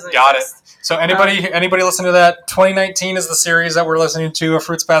pretend it doesn't got exist. So anybody listening to that? 2019 is the series that we're listening to. A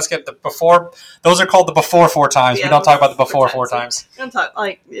Fruits Basket. Those are called the before 4 times. Yeah, we don't talk about the before 4 4 times. We don't talk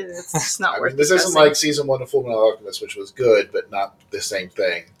it's just not worth. This isn't discussing. like season 1 of Full Metal Alchemist, which was good, but not the same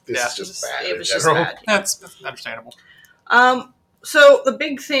thing. This Yeah. is just bad. It in was just general. bad. That's understandable. So the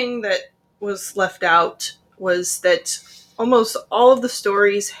big thing that was left out was that almost all of the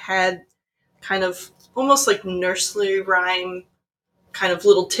stories had kind of almost like nursery rhyme kind of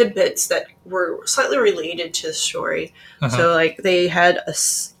little tidbits that were slightly related to the story. Mhm. So they had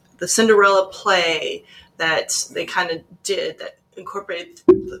the Cinderella play that they kind of did that incorporated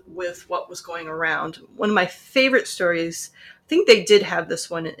with what was going around. One of my favorite stories, I think they did have this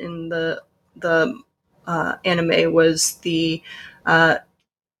one in the anime, was the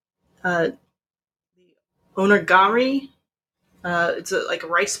onigiri. It's like a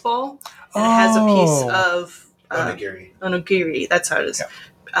rice ball, and it has a piece of onigiri. That's how it is.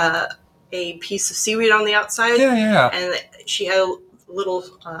 Yeah. A piece of seaweed on the outside. Yeah. And she had a little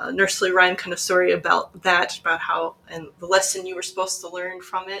nursery rhyme kind of story about that, about how and the lesson you were supposed to learn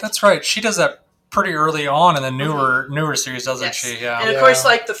from it. That's right. She does that pretty early on in the newer series, doesn't Yes. she? Yeah. And of course,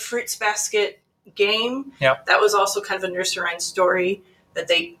 the Fruits Basket game. Yep. That was also kind of a nursery rhyme story that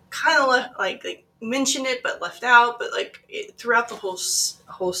they kind of left, they mentioned it but left out. But throughout the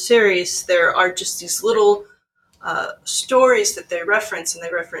whole series, there are just these little stories that they reference,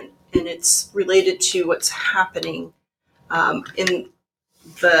 and it's related to what's happening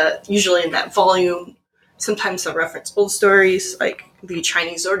usually in that volume. Sometimes they'll reference old stories, like the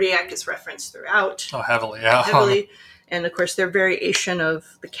Chinese zodiac is referenced throughout Oh, heavily. Yeah. heavily, and of course their variation of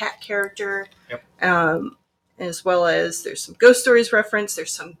the cat character. Yep. As well as there's some ghost stories referenced.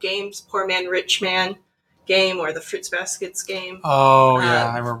 There's some games, Poor Man, Rich Man game, or the Fruits Baskets game. Oh yeah,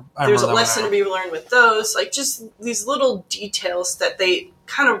 I remember. There's a that lesson to one. be learned with those, just these little details that they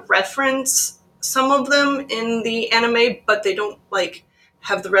kind of reference some of them in the anime, but they don't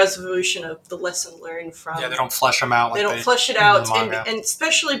have the resolution of the lesson learned from. Yeah, they don't flesh them out. They don't flesh it in the out, manga. and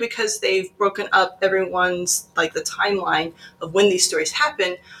especially because they've broken up everyone's the timeline of when these stories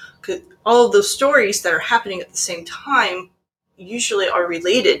happen. Because all of those stories that are happening at the same time usually are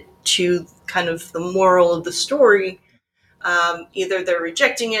related to kind of the moral of the story. Either they're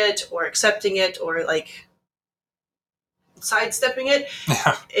rejecting it or accepting it or sidestepping it.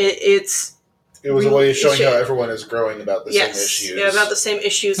 Yeah. It's It was a way of showing issue. how everyone is growing about the same Yes, issues. yeah, about the same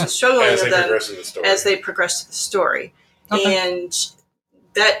issues and struggling as they with them progress through the story. as they progress through the story. Okay. And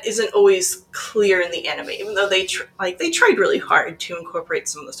that isn't always clear in the anime, even though they tried really hard to incorporate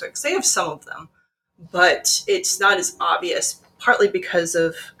some of the stories. They have some of them, but it's not as obvious, partly because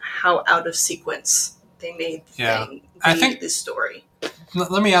of how out of sequence they made I think the story.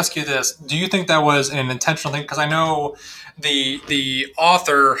 Let me ask you this: do you think that was an intentional thing? Because I know the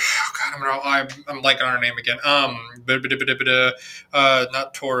author. Oh God, I'm blanking on her name again.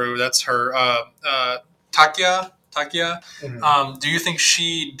 Not Toru. That's her. Takia. Mhm. Do you think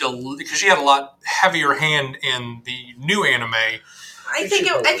because she had a lot heavier hand in the new anime? I think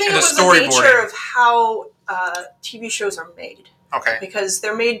it The was the storyboarding. nature of how TV shows are made. Okay. Because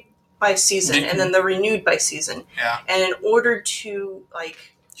they're made by season and then they're renewed by season. Yeah. And in order to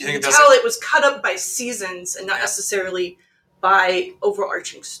You can think tell it was cut up by seasons and not Yeah. necessarily by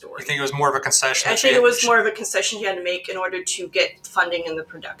overarching story. You think it was more of a concession? I think it was more of a concession he had to make in order to get funding in the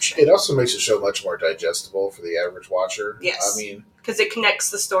production. It also makes the show much more digestible for the average watcher. Yes. I mean, because it connects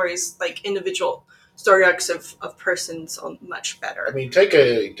the stories, like individual story arcs of persons, much better. I mean, take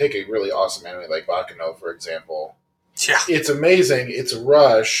a really awesome anime like Baccano, for example. Yeah. It's amazing. It's a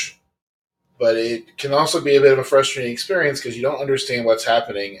rush, but it can also be a bit of a frustrating experience because you don't understand what's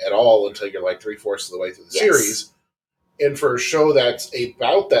happening at all until you're like 3/4 of the way through the series. And for a show that's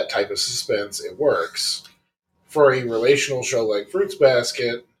about that type of suspense, it works. For a relational show like Fruits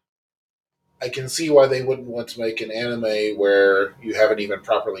Basket, I can see why they wouldn't want to make an anime where you haven't even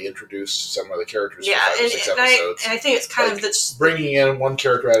properly introduced some of the characters for 5 or 6 episodes. I think it's kind of bringing in one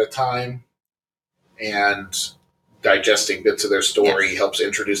character at a time and digesting bits of their story helps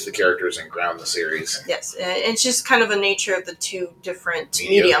introduce the characters and ground the series. Yes, and it's just kind of a nature of the two different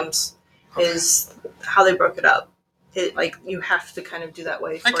mediums is how they broke it up. You have to kind of do that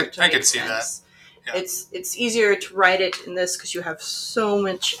way for it to make sense. I could see that. Yeah. It's easier to write it in this because you have so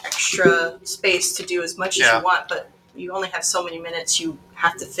much extra space to do as much as you want, but you only have so many minutes. You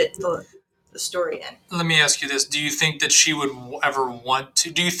have to fit the story in. Let me ask you this: do you think that she would ever want to?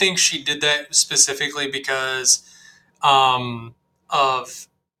 Do you think she did that specifically because of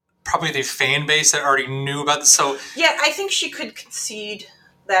probably the fan base that already knew about this? So yeah, I think she could concede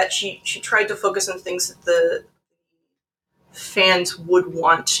that she tried to focus on things that the fans would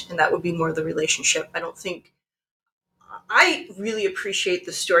want, and that would be more the relationship. I really appreciate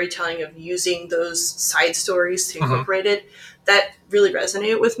the storytelling of using those side stories to incorporate it. That really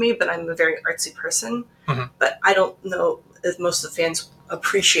resonated with me, but I'm a very artsy person. But I don't know if most of the fans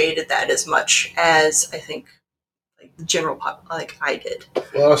appreciated that as much as I think the general pop, like I did.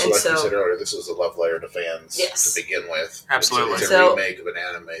 Well, also, you said earlier, this is a love letter to fans to begin with. Absolutely. It's a remake of an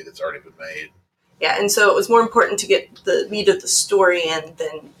anime that's already been made. Yeah, and so it was more important to get the meat of the story in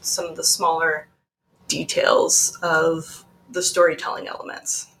than some of the smaller details of the storytelling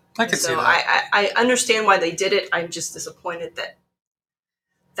elements. I can see that. I understand why they did it. I'm just disappointed that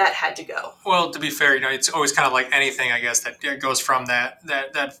had to go. Well, to be fair, it's always kind of like anything, I guess, that goes from that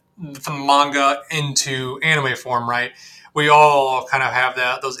from manga into anime form, right? We all kind of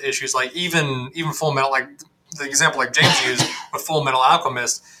have those issues. Like even Full Metal, like the example like James used with Full Metal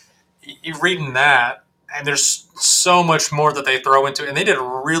Alchemist. You're reading that, and there's so much more that they throw into it. And they did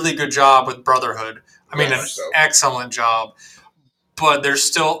a really good job with Brotherhood. I mean, an excellent job. But there's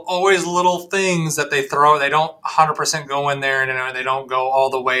still always little things that they throw. They don't 100% go in there, and they don't go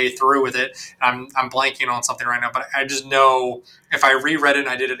all the way through with it. I'm blanking on something right now, but I just know if I reread it and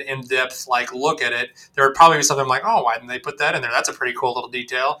I did an in-depth look at it, there would probably be something like, oh, why didn't they put that in there? That's a pretty cool little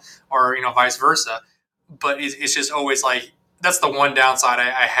detail, or vice versa. But it's just always that's the one downside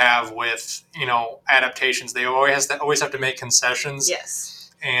I have with adaptations. They always have to make concessions.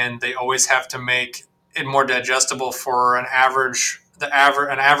 Yes, and they always have to make it more digestible for an average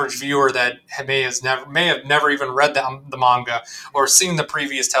viewer that may have never even read the manga or seen the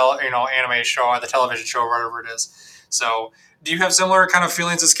previous anime show or the television show or whatever it is. So, do you have similar kind of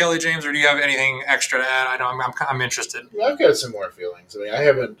feelings as Kelly, James, or do you have anything extra to add? I know I'm interested. Well, I've got similar feelings. I mean, I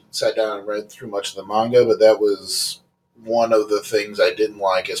haven't sat down and read through much of the manga, but that was one of the things I didn't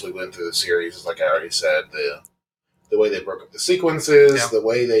like as we went through the series. Like I already said, the way they broke up the sequences, the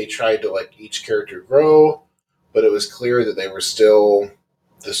way they tried to let each character grow, but it was clear that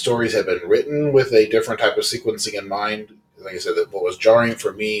the stories had been written with a different type of sequencing in mind. Like I said, what was jarring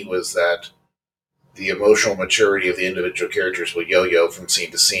for me was that the emotional maturity of the individual characters would yo-yo from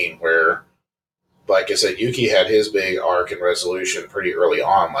scene to scene, where, like I said, Yuki had his big arc and resolution pretty early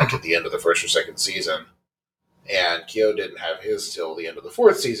on, like at the end of the first or second season, and Kyo didn't have his till the end of the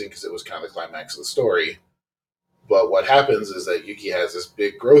fourth season because it was kind of the climax of the story. But what happens is that Yuki has this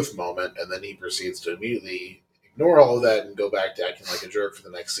big growth moment, and then he proceeds to immediately ignore all of that and go back to acting like a jerk for the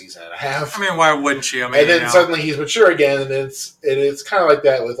next season and a half. I mean, why wouldn't you? I mean, And then suddenly he's mature again, and it's kind of like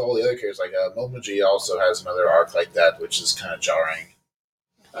that with all the other characters. Like Momoji also has another arc like that, which is kind of jarring.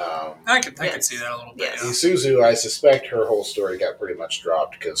 I could see that a little bit. Yes. Yeah. Isuzu, I suspect her whole story got pretty much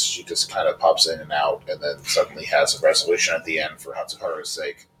dropped because she just kind of pops in and out, and then suddenly has a resolution at the end for Hatsuharu's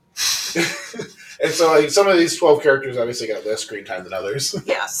sake. And so, like, some of these 12 characters obviously got less screen time than others.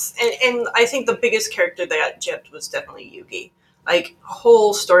 Yes, and I think the biggest character that got gypped was definitely Yugi. Like,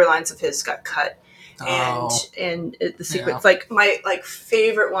 whole storylines of his got cut, and the sequence. Like, my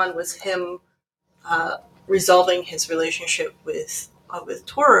favorite one was him resolving his relationship with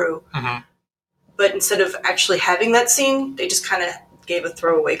Toru. Mm-hmm. But instead of actually having that scene, they just kind of gave a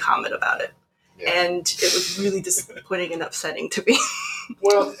throwaway comment about it. Yeah. And it was really disappointing and upsetting to me.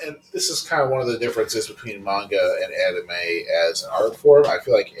 Well, and this is kind of one of the differences between manga and anime as an art form. I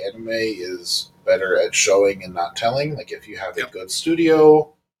feel like anime is better at showing and not telling. Like, if you have a good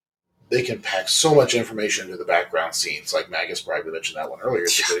studio, they can pack so much information into the background scenes. Like Magus probably mentioned that one earlier.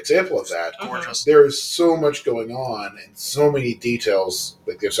 It's a good example of that. Gorgeous. There is so much going on and so many details.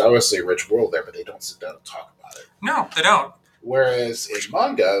 Like, there's obviously a rich world there, but they don't sit down and talk about it. No, they don't. Whereas in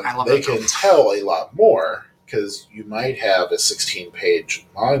manga, I love they that can though. tell a lot more, because you might have a 16-page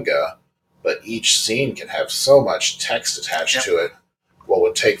manga, but each scene can have so much text attached to it. What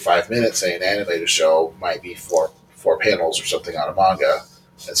would take 5 minutes in an animated show might be four panels or something on a manga.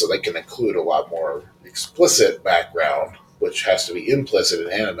 And so they can include a lot more explicit background, which has to be implicit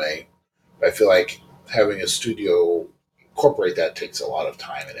in anime. But I feel like having a studio incorporate that takes a lot of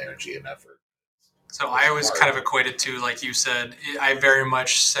time and energy and effort. So I always kind of equated to, like you said, I very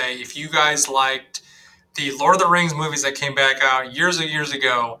much say, if you guys liked the Lord of the Rings movies that came back out years and years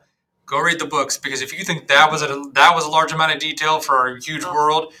ago, go read the books, because if you think that was a large amount of detail for a huge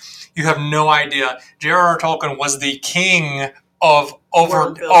world, you have no idea. J.R.R. Tolkien was the king of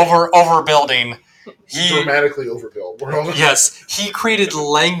overbuilding. He dramatically overbuilt world. Yes, he created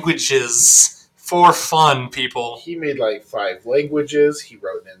languages for fun, people. He made like 5 languages. He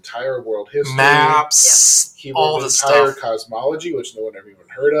wrote an entire world history. Maps, He all wrote an the entire stuff. cosmology, which no one ever even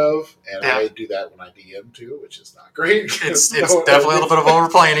heard of. And Yeah. I do that when I DM too, which is not great. It's definitely a little bit of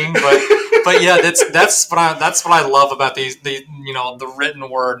overplanning, but yeah, that's what I love about the written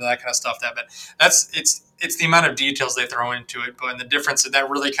word and that kind of stuff. But it's the amount of details they throw into it, and the difference that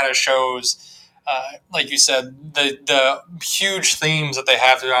really kind of shows, like you said, the huge themes that they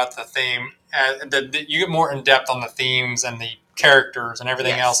have throughout the theme. You get more in depth on the themes and the characters and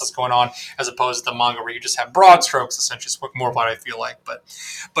everything else that's going on, as opposed to the manga where you just have broad strokes, essentially. It's more about, I feel like, but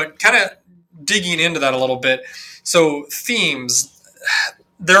kind of digging into that a little bit. So themes,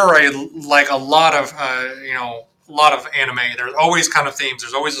 there are a lot of anime. There's always kind of themes.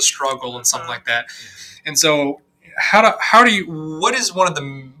 There's always a struggle and something like that. And so what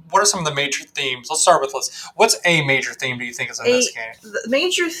are some of the major themes? Let's start with what's a major theme do you think is in this game? The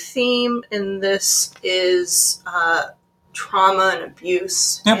major theme in this is trauma and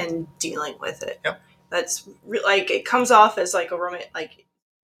abuse and dealing with it. Yep. That's it comes off as like a romantic,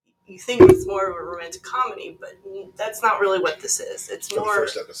 you think it's more of a romantic comedy, but that's not really what this is. It's For more the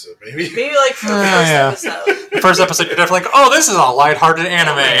first episode, maybe. maybe like for the first episode. The first episode, you're definitely like, oh, this is a lighthearted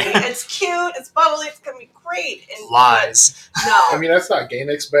anime. It's cute, it's bubbly, it's gonna be great. And Lies. No. I mean, that's not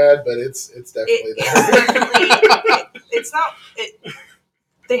Gainax bad, but it's definitely there. It's definitely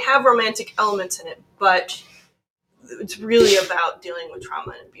they have romantic elements in it, but it's really about dealing with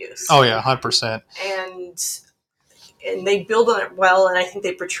trauma and abuse. Oh yeah, 100%. And they build on it well, and I think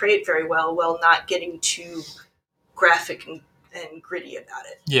they portray it very well, while not getting too graphic and gritty about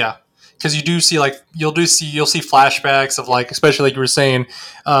it. Yeah, because you do see you'll see flashbacks of especially like you were saying,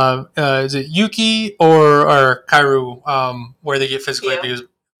 is it Yuki or Kairu, where they get physically abused?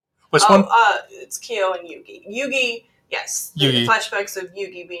 Which one? It's Kyo and Yugi. Yugi, yes, the Yugi. flashbacks of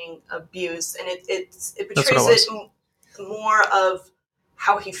Yugi being abused, and it That's what portrays it it more of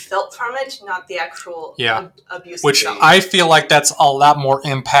how he felt from it, not the actual abuse. Which itself. I feel like that's a lot more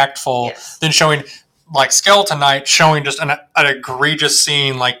impactful than showing Skeleton Knight, showing just an egregious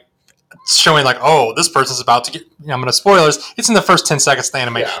scene, showing oh, this person's about to get, I'm going to spoilers, it's in the first 10 seconds of the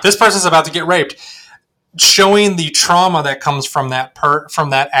anime. Yeah. This person's about to get raped. Showing the trauma that comes from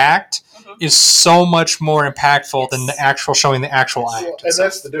that act is so much more impactful than showing the actual act. Well, and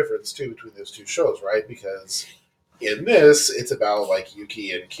that's the difference too between those two shows, right? Because in this, it's about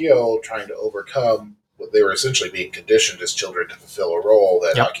Yuki and Kyo trying to overcome what they were essentially being conditioned as children to fulfill a role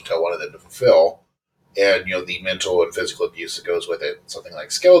that Akito wanted them to fulfill, and the mental and physical abuse that goes with it. Something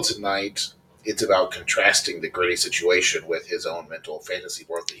like Skeleton Knight, it's about contrasting the gritty situation with his own mental fantasy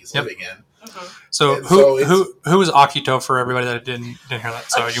world that he's living in. Mhm. So And so who is Akito for everybody that didn't hear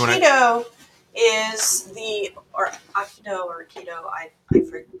that? So you want to? Aikido is or Aikido or Aikido. I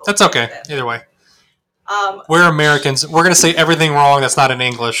forget. That's okay. Either way, Um, we're Americans. We're gonna say everything wrong that's not in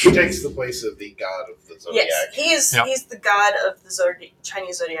English. He takes the place of the god of the zodiac. yes, Yep. he's the god of the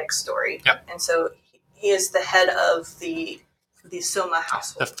Chinese zodiac story. Yep. And so he is the head of the Soma The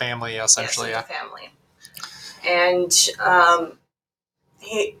household. family, essentially. Yes, the family. And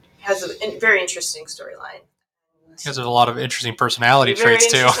he has a very interesting storyline. He has a lot of interesting personality Very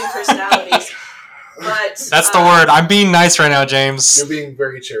traits too. interesting personalities. But That's the word. I'm being nice right now, James. You're being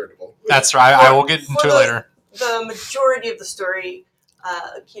very charitable. That's right. I will get into it later. The majority of the story,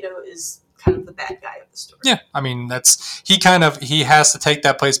 Aikido is kind of the bad guy of the story. Yeah, I mean he has to take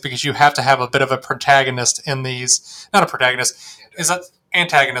that place because you have to have a bit of a protagonist in these. Not a protagonist. Is that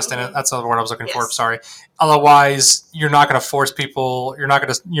antagonist in it? That's the word I was looking for. Yes. Sorry. Otherwise, you're not going to force people. You're not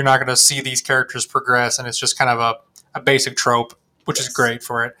going to see these characters progress, and it's just kind of a basic trope, which is Yes. great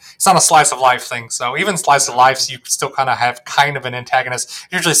for it. It's not a slice of life thing. So even slice of life, you still kind of have kind of an antagonist.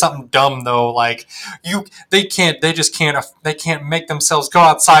 Usually something dumb though, like they can't make themselves go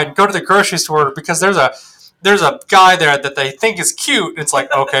outside and go to the grocery store because there's a guy there that they think is cute. It's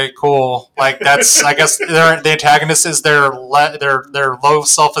like, okay, cool. Like that's, I guess the antagonist is their low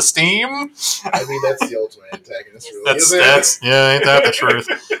self-esteem. I mean, that's the ultimate antagonist, really. Isn't it? Ain't that the truth?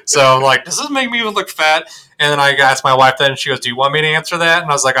 So I'm like, does this make me even look fat? And then I asked my wife that, and she goes, do you want me to answer that? And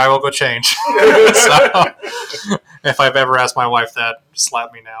I was like, I will go change. So if I've ever asked my wife that,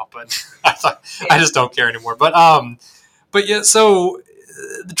 slap me now. But I just don't care anymore. But yeah, so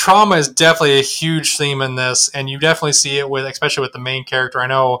the trauma is definitely a huge theme in this, and you definitely see it especially with the main character. I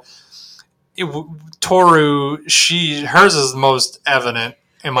know Toru, hers is the most evident,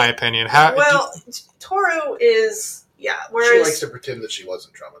 in my opinion. Toru is She whereas likes to pretend that she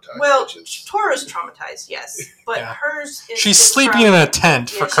wasn't traumatized. well, which is, Toru's traumatized, yes, but Yeah. hers is she's just sleeping in a tent,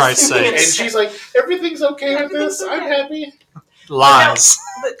 for Yeah, she's Christ's sleeping sake. in a and she's like, everything's okay with Everything's this. I'm okay. happy. Lies.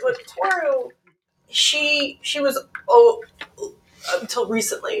 But Toru, she was until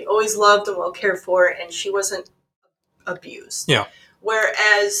recently always loved and well cared for, and she wasn't abused. Yeah.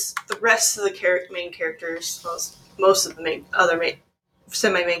 Whereas the rest of the main characters, most of the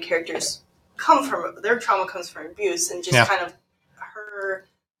semi-main characters, their trauma comes from abuse, and just kind of her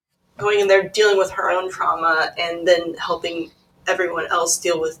going in there dealing with her own trauma, and then helping everyone else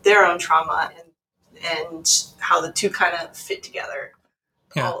deal with their own trauma, and how the two kind of fit together.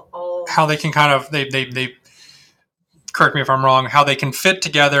 Yeah. All How they can kind of they correct me if I'm wrong. How they can fit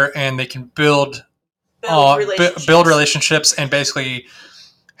together and they can build relationships and basically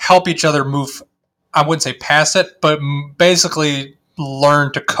help each other move. I wouldn't say past it, but basically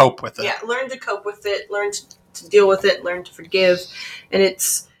learn to cope with it. Yeah, learn to cope with it, learn to deal with it, learn to forgive, and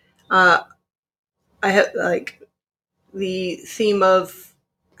it's I have like the theme of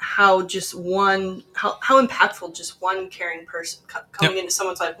how impactful just one caring person coming into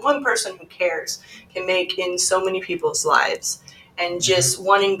someone's life, one person who cares can make in so many people's lives, and just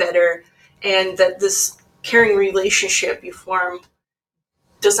wanting better, and that this caring relationship you form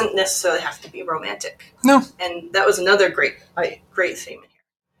doesn't necessarily have to be romantic. No. And that was another great theme in here,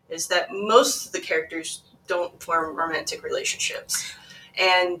 is that most of the characters don't form romantic relationships,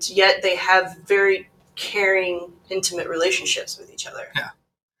 and yet they have very caring, intimate relationships with each other. Yeah.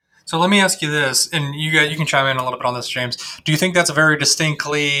 So let me ask you this, and you can chime in a little bit on this, James. Do you think that's a very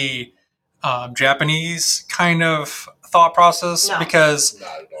distinctly Japanese kind of thought process? No. Because Not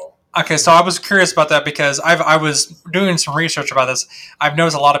at all. okay, so I was curious about that because I was doing some research about this. I've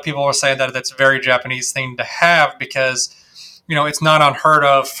noticed a lot of people were saying that it's a very Japanese thing to have because, it's not unheard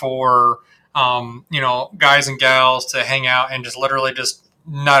of for, guys and gals to hang out and just literally just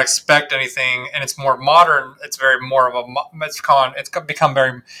not expect anything. And it's more modern. It's very more of it's become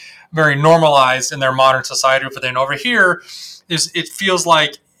very, very normalized in their modern society. But then over here, it feels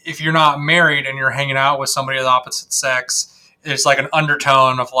like if you're not married and you're hanging out with somebody of the opposite sex, there's like an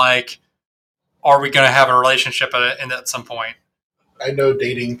undertone of like, are we going to have a relationship at some point? I know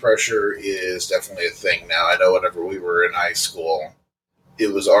dating pressure is definitely a thing now. I know whenever we were in high school,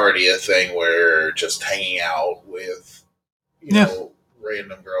 it was already a thing where just hanging out with,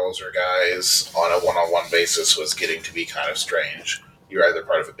 random girls or guys on a one-on-one basis was getting to be kind of strange. You're either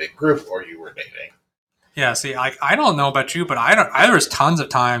part of a big group or you were dating. Yeah, see, I don't know about you, but there was tons of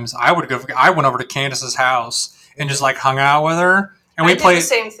times I went over to Candace's house and just like hung out with her, and we played the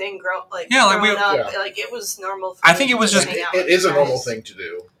same thing. Growing up, Yeah. like it was normal. For I think me it was to just hang out It with is a guys. normal thing to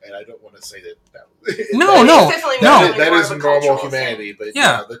do. and I don't want to say that. No, that is normal humanity, but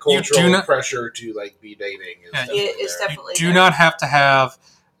Yeah, the cultural pressure to be dating is definitely. You do not have to have.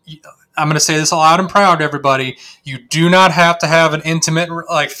 I'm going to say this loud and proud to everybody. You do not have to have an intimate,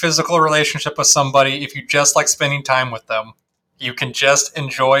 physical relationship with somebody if you just like spending time with them. You can just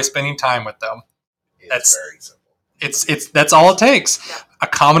enjoy spending time with them. That's very simple. That's all it takes. Yeah. A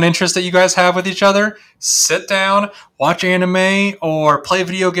common interest that you guys have with each other. Sit down, watch anime, or play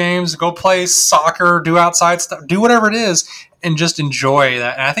video games. Go play soccer. Do outside stuff. Do whatever it is, and just enjoy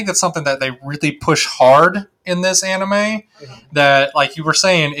that. And I think that's something that they really push hard in this anime. Mm-hmm. That, like you were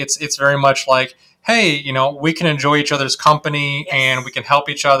saying, it's very much like, hey, we can enjoy each other's company, Yes. and we can help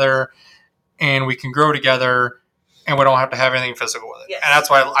each other, and we can grow together, and we don't have to have anything physical with it. Yes. And that's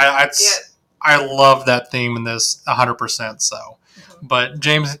why I love that theme in this 100%. So, but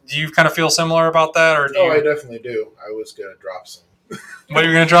James, do you kind of feel similar about that, or I definitely do. I was going to drop some. What are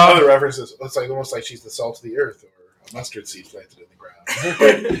you going to drop? Other references. It's almost like she's the salt of the earth, or a mustard seed planted in the ground.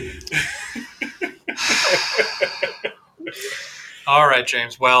 All right,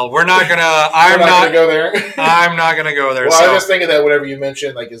 James. Well, we're not gonna. I'm not going to go there. I'm not going to go there. Well, I was just thinking that whenever you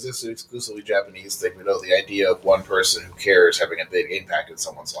mentioned, is this an exclusively Japanese thing? The idea of one person who cares having a big impact in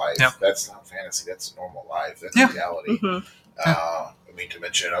someone's life. Yep. That's not fantasy. That's normal life. That's reality. Mm-hmm. To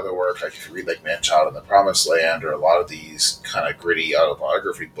mention other work, if you read Man Child in the Promised Land, or a lot of these kind of gritty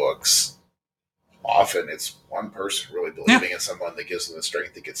autobiography books, often it's one person really believing in someone that gives them the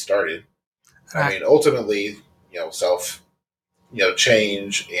strength to get started. Ultimately, self,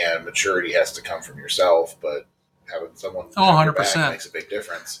 change and maturity has to come from yourself, but having someone 100% makes a big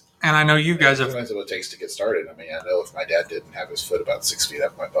difference. And I know you guys have. Sometimes what it takes to get started. I know if my dad didn't have his foot about 6 feet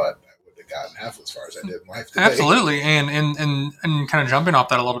up my butt, I would have gotten half as far as I did in life today. Absolutely, and kind of jumping off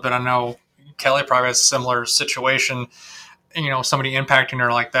that a little bit, I know Kelly probably has a similar situation. Somebody impacting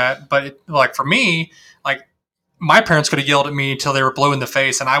her like that, but for me, my parents could have yelled at me till they were blue in the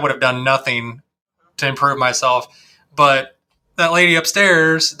face, and I would have done nothing to improve myself. But that lady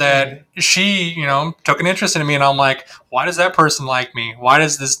upstairs, that she, took an interest in me, and I'm like, why does that person like me? Why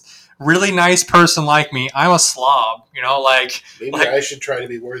does this really nice person like me? I'm a slob, Maybe I should try to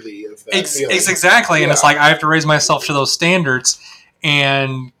be worthy of that feeling. Exactly, and it's I have to raise myself to those standards,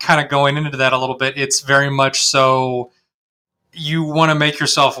 and kind of going into that a little bit, it's very much so you want to make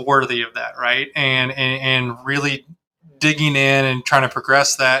yourself worthy of that, right? And really digging in and trying to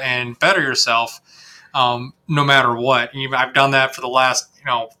progress that and better yourself. No matter what. I've done that for the last,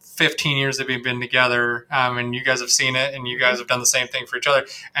 15 years that we've been together, and you guys have seen it, and you guys have done the same thing for each other,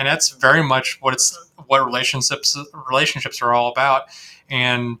 and that's very much what relationships are all about,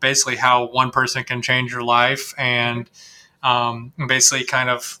 and basically how one person can change your life and basically kind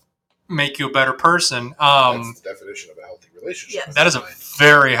of make you a better person. That's the definition of a healthy relationship. Yes. That is a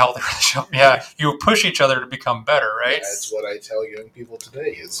very healthy relationship. Yeah, you push each other to become better, right? That's what I tell young people today: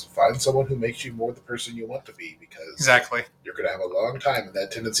 is find someone who makes you more the person you want to be, because exactly you're going to have a long time, and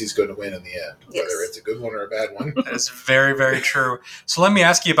that tendency is going to win in the end, whether it's a good one or a bad one. That is very, very true. So let me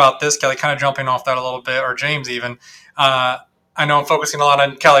ask you about this, Kelly. Kind of jumping off that a little bit, or James even. I know I'm focusing a lot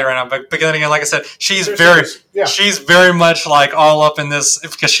on Kelly right now, but again, like I said, she's very much all up in this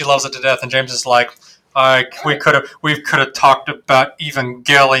because she loves it to death, and James is like, we could have talked about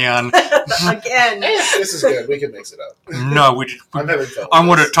Evangelion again. This is good. We can mix it up. No, I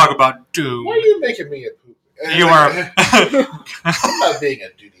want to talk about Doom. Why are you making me a poop? You are. I'm not being a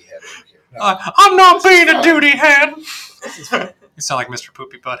duty head over here. No. I'm not being a duty head. You sound like Mr.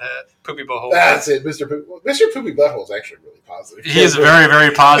 Poopy Butthead. Poopy Butthole. That's it, Mr. Poopy. Mr. Poopy Butthole is actually really positive. He is very,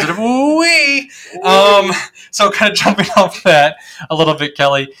 very positive. Wee. So kind of jumping off that a little bit,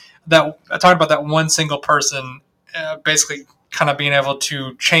 Kelly, that I talked about that one single person basically kind of being able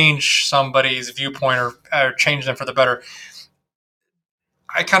to change somebody's viewpoint or change them for the better.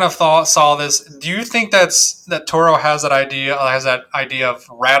 I kind of saw this. Do you think that Toro has that idea of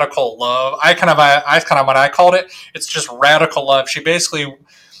radical love? I kind of what I called it. It's just radical love. She basically,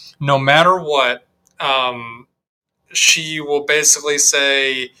 no matter what, she will basically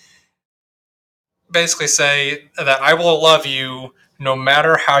say that I will love you no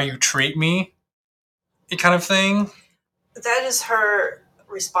matter how you treat me, kind of thing. That is her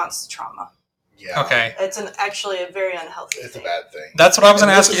response to trauma. Yeah. Okay. It's actually a very unhealthy thing. It's a bad thing. That's what I was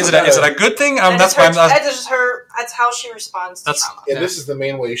going to ask you. Is it a good thing? That's how she responds to trauma. And this is the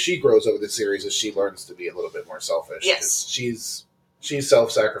main way she grows over the series, is she learns to be a little bit more selfish. Yes. She's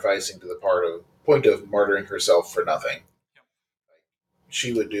self-sacrificing to the point of martyring herself for nothing.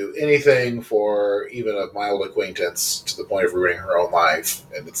 she would do anything for even a mild acquaintance to the point of ruining her own life,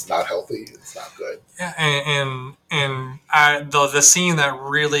 and it's not healthy. It's not good. Yeah, the scene that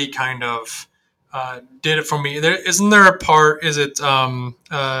really kind of did it for me. Isn't there a part? Is it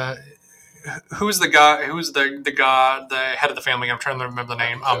who's the guy? Who's the god? The head of the family? I'm trying to remember the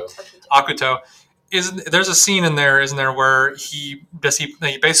name. Akuto. There's a scene in there? Isn't there where he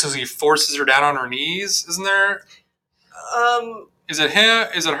basically forces her down on her knees? Isn't there? Is it him?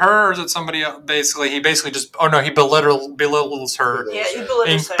 Is it her? Or is it somebody else? He basically just. Oh no, he belittles her. Yeah, he And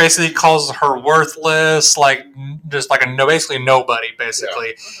belittles her. basically calls her worthless, just like basically nobody,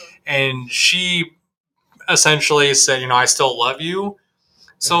 basically. Mhm. And she essentially said, I still love you.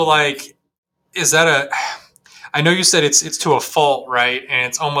 So is that a? I know you said it's to a fault, right? And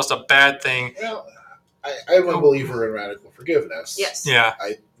it's almost a bad thing. Well, I'm a believer in radical forgiveness. Yes. Yeah.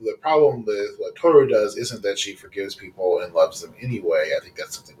 The problem with what Toru does isn't that she forgives people and loves them anyway. I think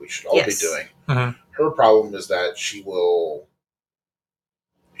that's something we should all be doing. Mhm. Her problem is that she will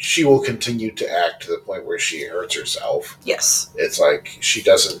continue to act to the point where she hurts herself. Yes. It's like she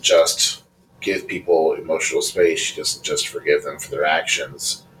doesn't just give people emotional space. She doesn't just forgive them for their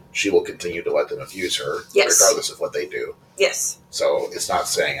actions. She will continue to let them abuse her, Yes. regardless of what they do. Yes. So it's not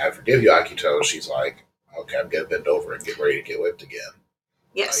saying, I forgive you, Akito. She's like, okay, I'm going to bend over and get ready to get whipped again.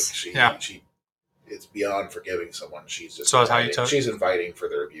 Yes. It's beyond forgiving someone. She's just So that's how you took it? She's inviting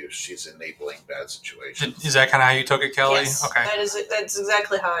further abuse. She's enabling bad situations. Is that kind of how you took it, Kelly? Yes. Okay. That's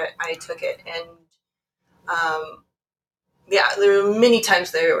exactly how I took it, and there were many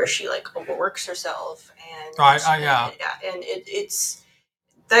times there where she overworks herself, and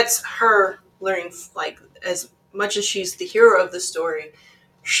that's her learning. As much as she's the hero of the story,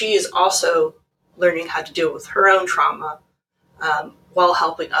 she is also learning how to deal with her own trauma while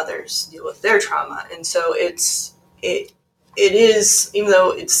helping others deal with their trauma. And so it is, even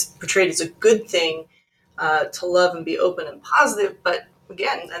though it's portrayed as a good thing to love and be open and positive, but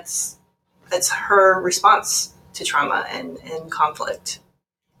again, that's her response to trauma and conflict.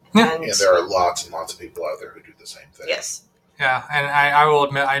 Yeah. And there are lots and lots of people out there who do the same thing. Yes. Yeah, and I will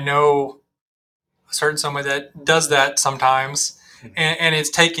admit, I know a certain somebody that does that sometimes, and it's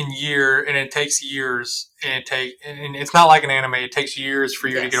taken years, and it's not like an anime. It takes years for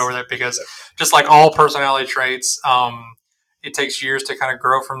you to get over that, because just like all personality traits, it takes years to kind of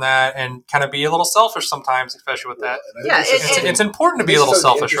grow from that and kind of be a little selfish sometimes, especially with that. It's important to be a little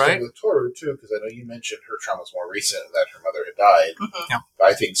selfish, right? With Toru too, because I know you mentioned her trauma was more recent and that her mother had died. Mm-hmm. Yeah. But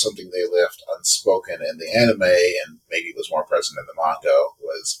I think something they left unspoken in the anime, and maybe was more present in the manga,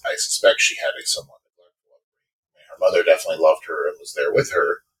 was I suspect she had a somewhat neglectful upbringing. Her mother definitely loved her and was there with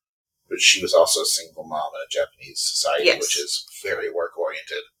her, but she was also a single mom in a Japanese society, which is very work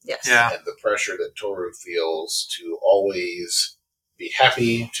oriented. Yes. Yeah. And the pressure that Toru feels to always be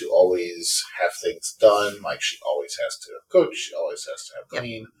happy, to always have things done, like she always has to cook, she always has to have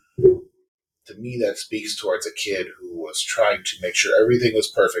clean. To me, that speaks towards a kid who was trying to make sure everything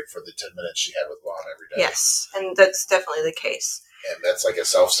was perfect for the 10 minutes she had with mom every day. Yes, and that's definitely the case. And that's like a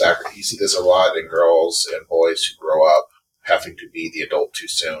self-sacrifice. You see this a lot in girls and boys who grow up having to be the adult too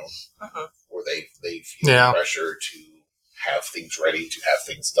soon, where they feel the pressure to have things ready, to have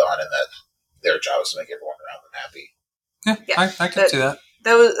things done, and that their job is to make everyone around them happy. Yeah, I could see that.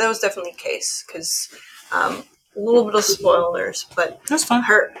 That was definitely the case, because a little bit of spoilers, but that's fine.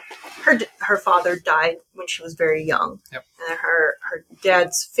 Her father died when she was very young, and her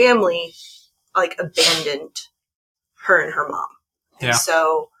dad's family abandoned her and her mom. And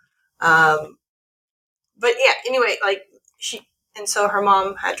so, but yeah, anyway, so her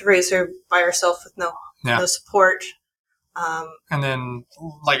mom had to raise her by herself with no support. And then,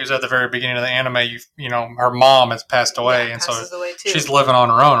 like you said at the very beginning of the anime, her mom has passed away, and so she's living on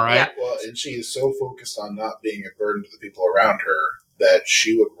her own, right? Yeah. Well, and she is so focused on not being a burden to the people around her that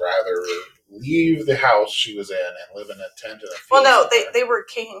she would rather leave the house she was in and live in a tent. Well, no, they were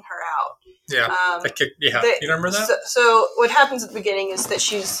kicking her out. Yeah. You remember that? So what happens at the beginning is that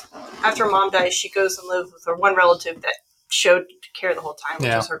after her mom dies, she goes and lives with her one relative that showed care the whole time,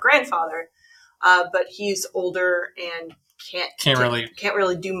 which is her grandfather. But he's older and can't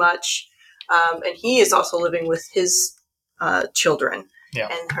really do much. And he is also living with his children. Yeah.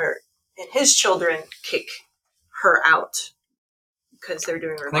 And his children kick her out because they're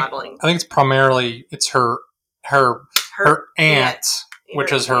doing remodeling. I think it's primarily her aunt,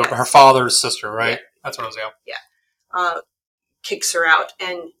 which is her father's sister, right? Yeah. That's what it was. Yeah. Kicks her out,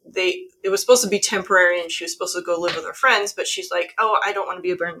 and it was supposed to be temporary, and she was supposed to go live with her friends, but she's like, oh, I don't want to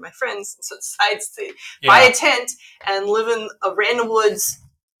be a burden to my friends, and so decides to buy a tent and live in a random woods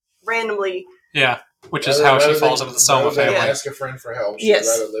randomly. Yeah. which is how she falls into the Soma rather than family. ask a friend for help. She'd Yes.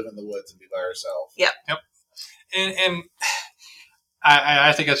 rather live in the woods and be by herself. And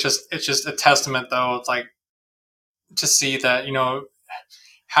I think it's just a testament, though. It's like to see that, you know,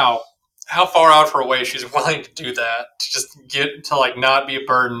 how far out of her way she's willing to do that, to just get to like not be a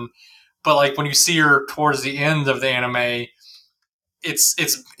burden. But like when you see her towards the end of the anime, it's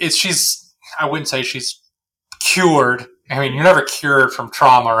she's, I wouldn't say she's cured. I mean, you're never cured from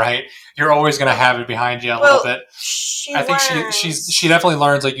trauma, right? You're always going to have it behind you a little bit. I think she definitely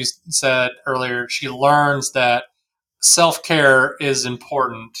learns, like you said earlier, she learns that self-care is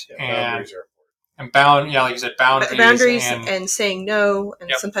important, Boundaries are like you said, boundaries and saying no, and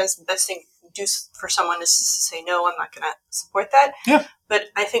Yep. sometimes the best thing to do for someone is to say no. I'm not going to support that. Yeah.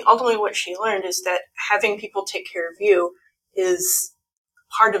 But I think ultimately what she learned is that having people take care of you is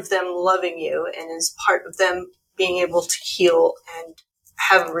part of them loving you, and is part of them being able to heal and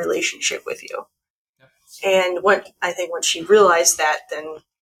have a relationship with you. And I think when she realized that, then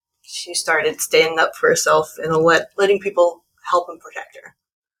she started standing up for herself and letting people help and protect her.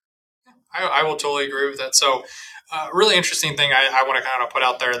 I will totally agree with that. So, really interesting thing I want to kind of put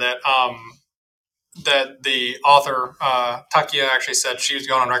out there that that the author Takia actually said, she was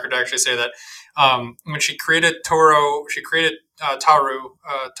going on record to actually say that when she created Toru with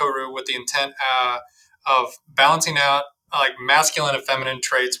the intent of balancing out like masculine and feminine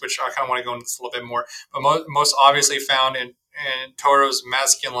traits, which I kind of want to go into this a little bit more, but most obviously found in Toru's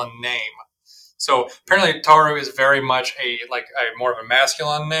masculine name. So apparently Toru is very much a more of a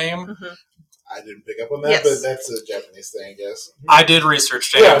masculine name. Mm-hmm. I didn't pick up on that, Yes. but that's a Japanese thing, I guess. I did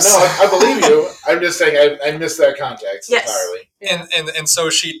research, James. Yeah, no, I believe you. I'm just saying I missed that context entirely. And so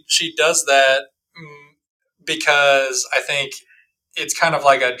she does that because I think it's kind of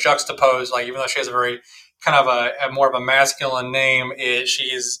like a juxtapose, like even though she has a very kind of a more of a masculine name,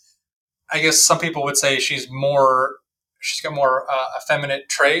 she's, I guess some people would say she's got more effeminate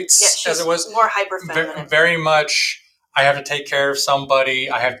traits, Yeah, as it was. more hyper feminine. Very much, I have to take care of somebody.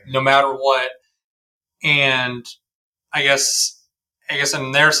 I have, no matter what. And I guess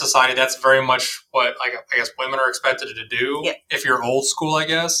in their society, that's very much what I guess women are expected to do. Yeah. If you're old school, I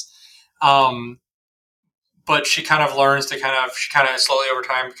guess. But she kind of learns to she slowly over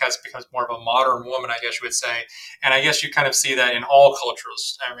time becomes more of a modern woman, I guess you would say. And I guess you kind of see that in all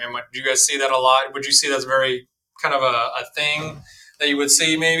cultures. I mean, do you guys see that a lot? Would you see that's very kind of a thing that you would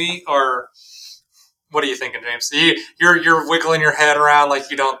see maybe? Or what are you thinking, James? You're wiggling your head around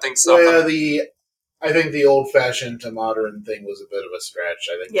like you don't think so. Well, I think the old-fashioned to modern thing was a bit of a stretch.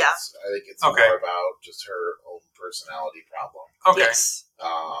 I think it's Okay. more about just her own personality problem. Okay. Yes.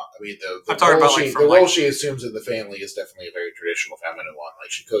 I mean, I'm talking about the role she assumes in the family is definitely a very traditional feminine one.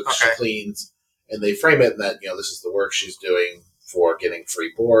 Like she cooks, Okay. she cleans, and they frame it in that, this is the work she's doing for getting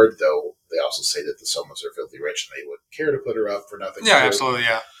free board. Though they also say that the Somas are filthy rich and they wouldn't care to put her up for nothing. Yeah, absolutely,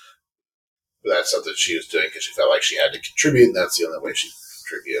 yeah. But that's something she was doing because she felt like she had to contribute, and that's the only way she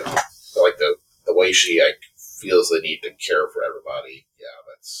could contribute. But like the way she feels the need to care for everybody. Yeah,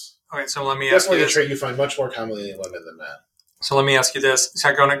 that's okay. So let me ask you definitely a this. trait you find much more commonly in women than men. So let me ask you this.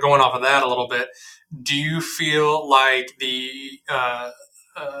 So going off of that a little bit, do you feel like the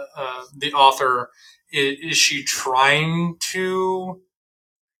author is she trying to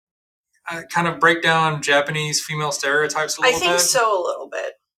kind of break down Japanese female stereotypes a little bit? I think so, a little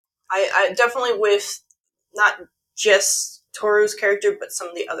bit. I definitely, with not just Toru's character, but some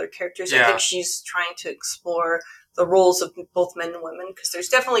of the other characters, Yeah. I think she's trying to explore the roles of both men and women, because there's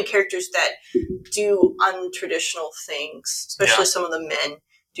definitely characters that do untraditional things, especially some of the men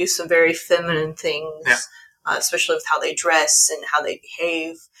do some very feminine things, especially with how they dress and how they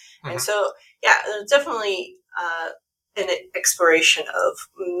behave. Mm-hmm. And so, there's definitely an exploration of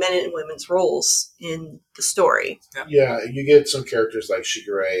men and women's roles in the story. Yeah, you get some characters like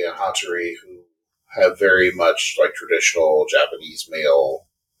Shigure and Hatori who have very much like traditional Japanese male,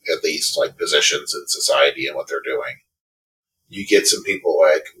 at least like positions in society and what they're doing. You get some people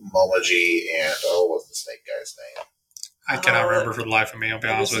like Momoji and what's the snake guy's name? I cannot remember for the life of me. I'll be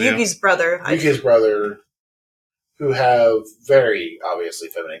honest with you. Yugi's brother. Yuki's brother, who have very obviously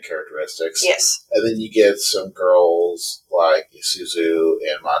feminine characteristics. Yes. And then you get some girls like Isuzu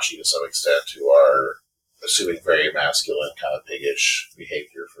and Machi to some extent who are assuming very masculine, kind of piggish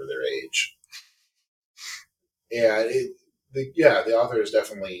behavior for their age. Yeah, the author is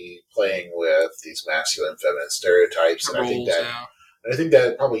definitely playing with these masculine, feminine stereotypes, and I think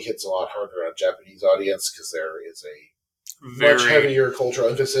that probably hits a lot harder on a Japanese audience because there is a much heavier cultural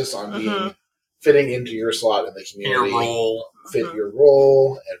emphasis on being fitting into your slot in the community, your role, fit your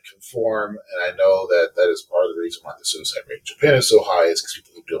role, and conform. And I know that is part of the reason why the suicide rate in Japan is so high, is because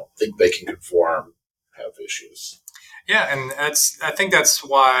people who don't think they can conform have issues. Yeah, and I think that's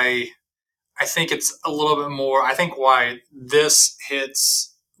why I think it's a little bit more. I think why this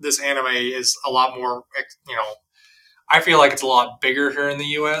anime is a lot more. I feel like it's a lot bigger here in the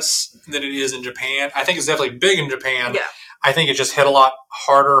U.S. than it is in Japan. I think it's definitely big in Japan. Yeah. I think it just hit a lot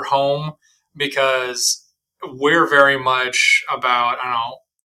harder home because we're very much about, I don't know,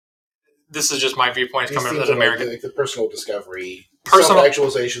 this is just my viewpoint These coming themes as an are like American. the personal discovery, Personal-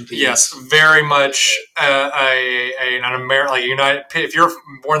 self-actualization themes. Yes, very much an American, like if you're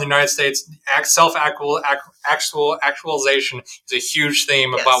born in the United States, actualization is a huge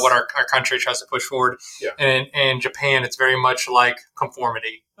theme Yes. about what our country tries to push forward. Yeah. And in Japan, it's very much like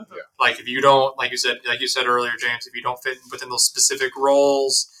conformity. Mhm. Yeah. Like if you don't, like you said earlier, James, if you don't fit within those specific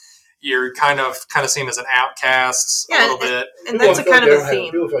roles, you're kind of seen as an outcast a Yeah, little bit. And that's a kind of a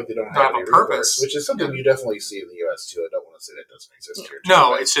theme. People feel like they don't Not have a any purpose. recourse, which is something you definitely see in the U.S. too. I don't want to say that doesn't exist here. Too,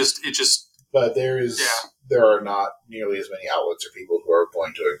 No, but, it's just but there are not nearly as many outlets or people who are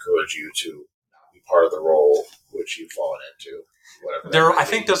going to encourage you to not be part of the role which you've fallen into. Whatever. that might I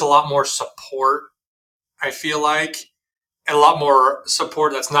think be. there's a lot more support. I feel like, and a lot more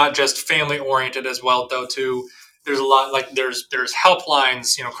support that's not just family oriented as well, though. Too, there's a lot like there's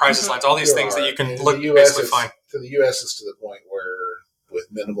helplines, crisis lines, all these There things are. that you can And look the US basically is, find. To the U.S. is to the point where, with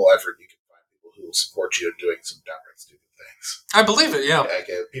minimal effort, you can find people who will support you in doing some downright stupid things. I believe it. Yeah. Like,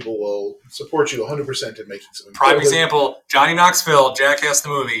 people will support you 100% in making some Prime incredibly- example: Johnny Knoxville, Jackass the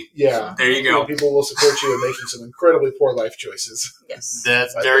movie. Yeah. There you go. People will support you in making some incredibly poor life choices. Yes.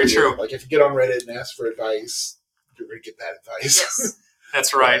 That's Like very they do. true. Like if you get on Reddit and ask for advice, you're going to get bad advice. Yes.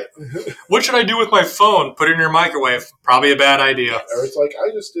 That's right. But- What should I do with my phone? Put it in your microwave. Probably a bad idea. or it's like,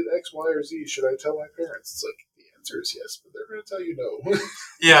 I just did X, Y, or Z. Should I tell my parents? It's like, the answer is yes, but they're going to tell you no.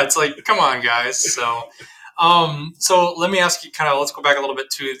 Yeah, it's like, come on, guys. So, so let me ask you, let's go back a little bit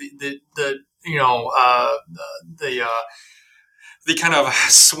to the kind of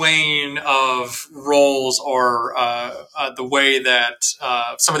swaying of roles or the way that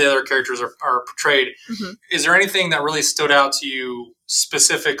some of the other characters are portrayed. Mhm. Is there anything that really stood out to you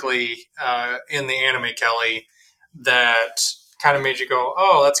specifically in the anime, Kelly, that kind of made you go,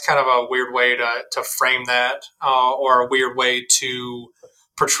 oh, that's kind of a weird way to frame that, or a weird way to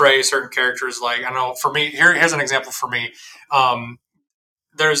portray certain characters? Like, I don't know, for me, here's an example for me.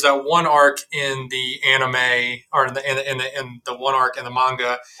 There's that one arc in the anime, or in the one arc in the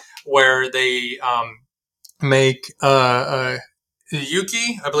manga, where they make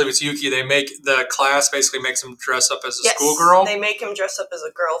Yuki, I believe it's Yuki. They make the class basically makes him dress up as a schoolgirl, They make him dress up as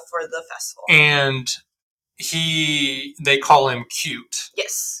a girl for the festival. and they call him cute.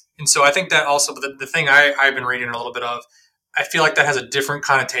 Yes. And so I think that also, the thing I've been reading a little bit of, I feel like that has a different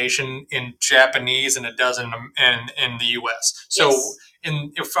connotation in Japanese than it does in the U.S. So Yes.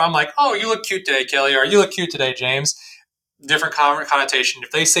 if I'm like, oh, you look cute today, Kelly, or you look cute today, James, different connotation.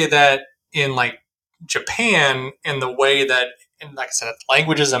 If they say that in like Japan, in the way that, and like I said,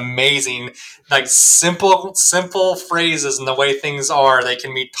 language is amazing. Like simple phrases and the way things are, they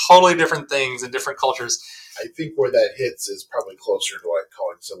can mean totally different things in different cultures. I think where that hits is probably closer to like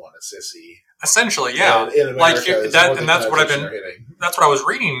calling someone a sissy. Essentially, yeah. In America, is more the that's what I've connotation been. they're hitting. That's what I was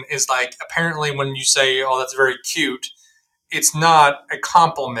reading. Is like apparently when you say, "Oh, that's very cute," it's not a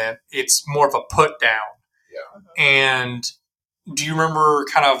compliment. It's more of a put down. Yeah. And do you remember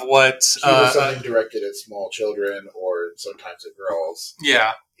kind of what? Either something directed at small children or sometimes at girls.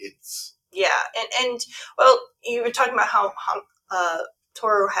 Yeah. It's Yeah, and well, you were talking about how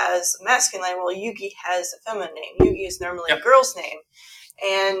Toru has a masculine name. Well, Yugi has a feminine name. Yugi is normally Yep. a girl's name,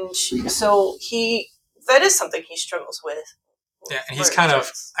 and so that is something he struggles with. Yeah, and he's Where kind it of.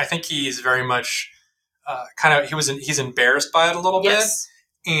 just- I think he's very much. He's embarrassed by it a little yes,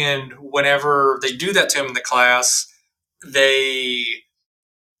 bit, and whenever they do that to him in the class,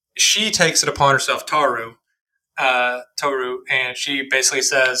 she takes it upon herself, Toru, and she basically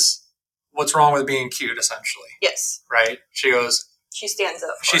says, "What's wrong with being cute?" Essentially, yes, right? She goes, she stands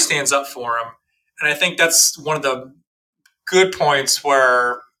up. she stands up for him, and I think that's one of the good points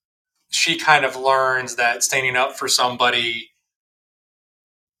where she kind of learns that standing up for somebody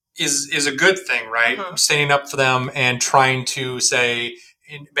is a good thing, right? Mhm. Standing up for them and trying to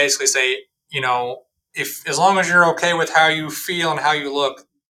basically say, if as long as you're okay with how you feel and how you look,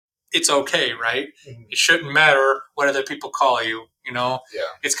 it's okay, right? Mhm. It shouldn't matter what other people call you. Yeah.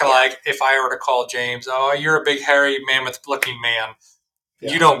 It's kind of like if I were to call James, "Oh, you're a big hairy mammoth-looking man."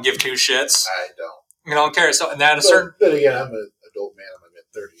 Yeah. You don't give two shits. I don't. You don't care. So, and that is certain. But then again, I'm an adult man in my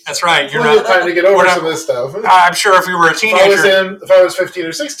mid-30s. That's right. You're Plenty of not. time to get we're over not- some of this stuff. I'm sure if you were a teenager, If I was 15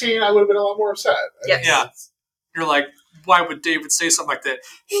 or 16, I would have been a lot more upset. Yes. Yeah. you're like, why would David say something like that?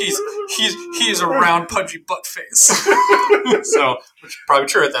 He is a round, pudgy butt face. So, which is probably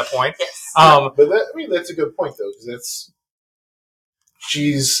true at that point. Yes. But that's a good point though, because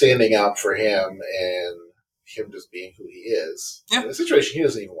she's standing out for him and him just being who he is. Yeah. In a situation he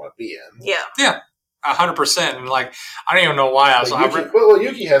doesn't even want to be in. Yeah. 100%. And like, I don't even know why I was.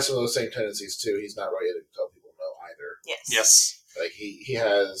 Yuki has some of those same tendencies too. He's not ready to tell people no either. Yes. Like he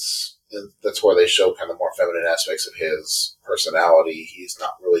has. That's where they show kind of more feminine aspects of his personality. He's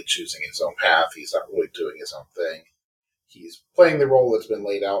not really choosing his own path. He's not really doing his own thing. He's playing the role that's been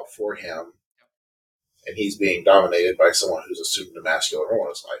laid out for him, and he's being dominated by someone who's assumed a masculine role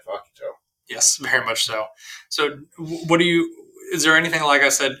in his life, Akito. Yes, very much so. So, is there anything, like I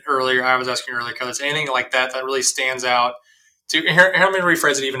said earlier, I was asking earlier, because anything like that really stands out? Here, let me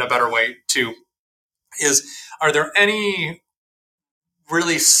rephrase it even a better way, too, are there any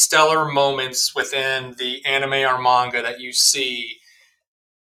really stellar moments within the anime or manga that you see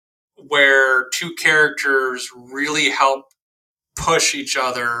where two characters really help push each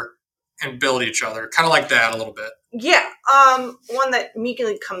other and build each other? Kind of like that a little bit. Yeah. One that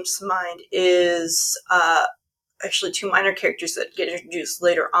immediately comes to mind is actually two minor characters that get introduced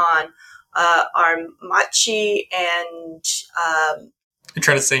later on are Machi and You're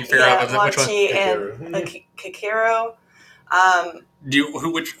trying to figure out which one. Machi and Kakero.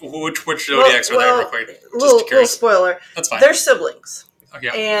 Which zodiacs are they real quick? Little spoiler. That's fine. They're siblings.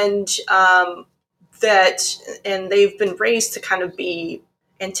 Yeah. And they've been raised to kind of be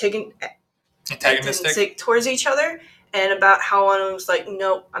antagonistic towards each other, and about how one of them's like,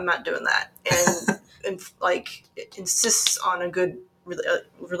 nope, I'm not doing that, and like insists on a good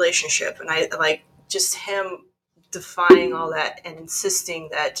relationship, and I like just him defying all that and insisting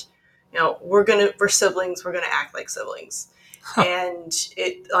that we're siblings, we're gonna act like siblings. And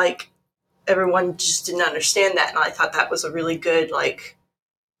it like everyone just didn't understand that, and I thought that was a really good like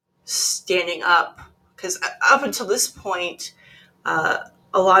standing up, because up until this point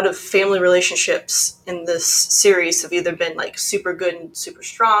a lot of family relationships in this series have either been like super good and super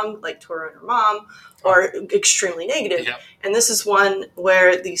strong, like Toru and her mom, or extremely negative. Yeah. And this is one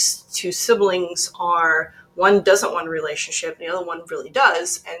where these two siblings one doesn't want a relationship and the other one really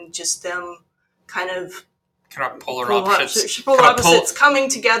does, and just them kind of polar opposites. Polar opposites coming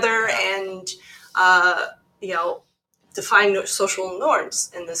together and defying social norms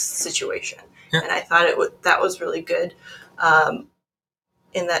in this situation. Yeah. And I thought that was really good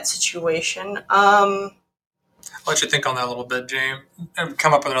in that situation. I'll let you think on that a little bit, James.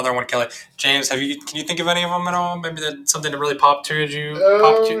 Come up with another one, Kelly. James, can you think of any of them at all? Maybe something that really popped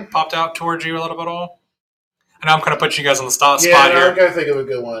out towards you a little bit at all? I know I'm going to put you guys on the spot here. I've got to think of a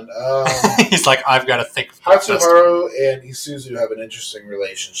good one. He's like, I've got to think. Hatsuharu and Isuzu have an interesting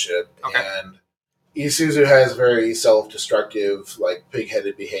relationship, and Isuzu has very self-destructive, like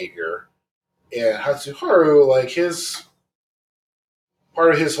pig-headed behavior, and Hatsuharu, like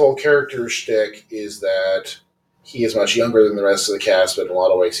part of his whole character shtick is that he is much younger than the rest of the cast, but in a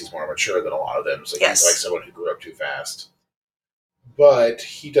lot of ways he's more mature than a lot of them. So he's like someone who grew up too fast. But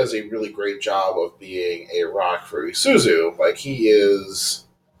he does a really great job of being a rock for Isuzu. Like he is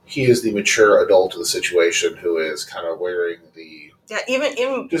the mature adult of the situation who is kind of wearing the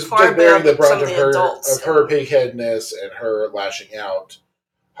even just far bearing the brunt of adults. her pig-headedness and her lashing out.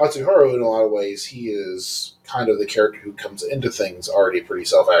 Hatsuharu, in a lot of ways, he is kind of the character who comes into things already pretty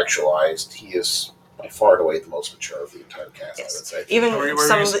self-actualized. He is by far and away the most mature of the entire cast, I would say.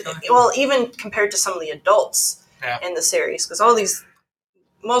 Even compared to some of the adults in the series, because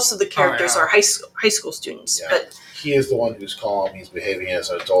most of the characters are high school students. Yeah. But he is the one who's calm. He's behaving as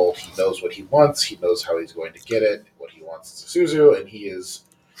an adult. He knows what he wants. He knows how he's going to get it. What he wants is Isuzu, and he's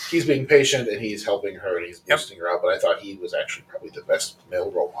being patient, and he's helping her, and he's boosting her up. But I thought he was actually probably the best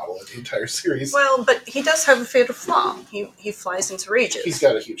male role model in the entire series. Well, but he does have a fatal flaw. He flies into rages. He's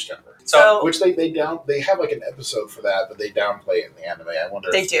got a huge temper. Which they have like an episode for that, but they downplay it in the anime. I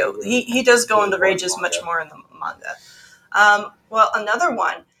wonder. They do. He does go into rages much more in the manga. Well, another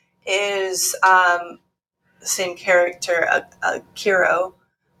one is the same character, Akiro,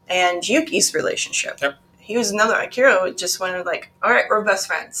 and Yuki's relationship. Yep. He was another. Akiro just went like, all right, we're best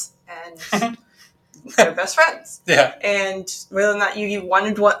friends. And they're best friends. Yeah. And whether or not Yuki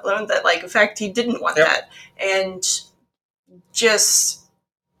wanted learned that, like, in fact, he didn't want that. And just,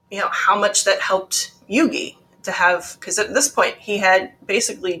 how much that helped Yugi to have, because at this point he had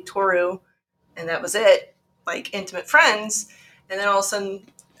basically Toru, and that was it, like intimate friends, and then all of a sudden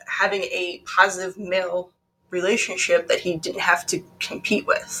having a positive male relationship that he didn't have to compete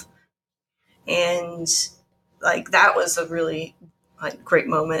with. And like that was a really like great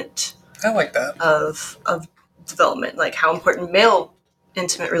moment. I like that. Of development, like how important male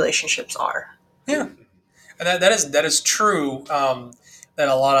intimate relationships are. Yeah, and that is true.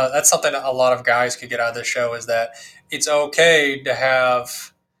 That's something that a lot of guys could get out of this show is that it's okay to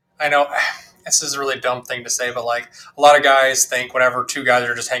have. I know this is a really dumb thing to say, but like a lot of guys think whenever two guys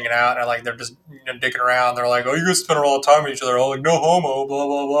are just hanging out and like they're just dicking around, they're like, "Oh, you guys spend all the time with each other." Oh, like no homo, blah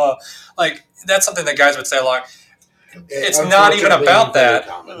blah blah. Like that's something that guys would say a lot. It's not even about that.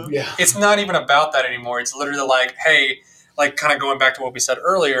 Yeah. It's not even about that anymore. It's literally like, hey, like kind of going back to what we said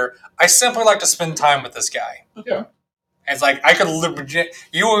earlier. I simply like to spend time with this guy. Yeah. And it's like I could legit.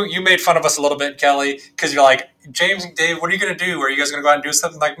 You made fun of us a little bit, Kelly, because you're like, James and Dave, what are you gonna do? Are you guys gonna go out and do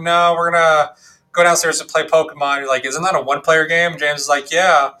something? Like, no, we're gonna go downstairs and play Pokemon. You're like, isn't that a one-player game? James is like,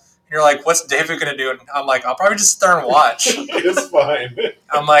 yeah. And you're like, what's David gonna do? And I'm like, I'll probably just sit there and watch. It's fine.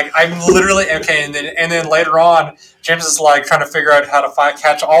 I'm like, I'm literally okay. And then later on, James is like trying to figure out how to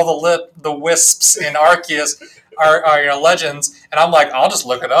catch all the wisps in Arceus, legends. And I'm like, I'll just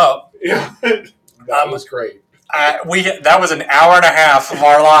look it up. Yeah, that was great. That was an hour and a half of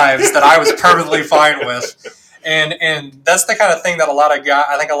our lives that I was perfectly fine with, and that's the kind of thing that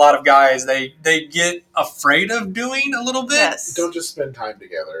I think a lot of guys they get afraid of doing a little bit. Yes. Don't just spend time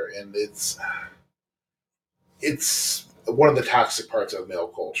together, and it's one of the toxic parts of male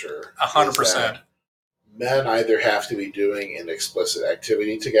culture. 100%. Men either have to be doing an explicit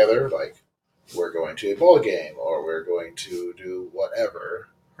activity together, like we're going to a ball game or we're going to do whatever.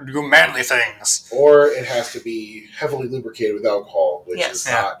 Do manly things. Or it has to be heavily lubricated with alcohol, which is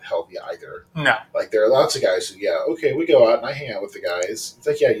Yeah. not healthy either. No. Like, there are lots of guys who, okay, we go out and I hang out with the guys. It's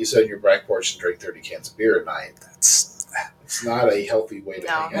like, you sit on your back porch and drink 30 cans of beer at night. It's not a healthy way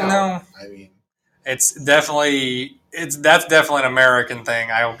to hang out. No. I mean... that's definitely an American thing.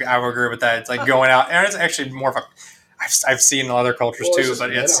 I would agree with that. It's like going out, and it's actually more of a... I've seen in other cultures too,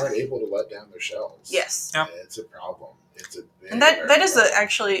 but men aren't able to let down their shells. Yes. Yeah. It's a problem. It's a big And that is problem.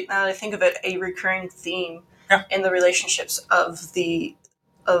 actually, now that I think of it, a recurring theme Yeah. in the relationships of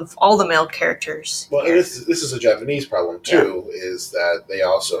all the male characters. Well, here. this is a Japanese problem too. Is that they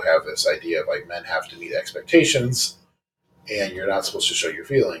also have this idea of like men have to meet expectations, and you're not supposed to show your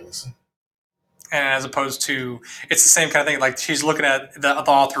feelings. And as opposed to, it's the same kind of thing. Like she's looking at the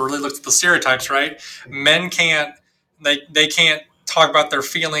author really looks at the stereotypes, right? Men can't, they can't talk about their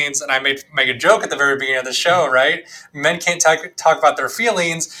feelings. And I make a joke at the very beginning of the show, right? Men can't talk about their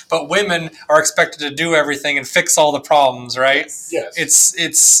feelings, but women are expected to do everything and fix all the problems, right?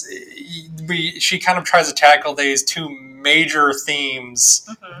 Yes. She kind of tries to tackle these two major themes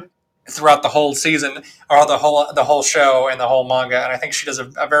Mhm. throughout the whole season or the whole show and the whole manga, and I think she does a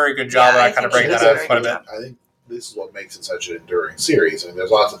very good job Yeah, at I kind of think breaking she that does out a quite a very bit. good I think this is what makes it such an enduring series. I mean,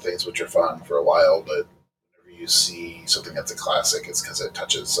 there's lots of things which are fun for a while, but whenever you see something that's a classic, it's because it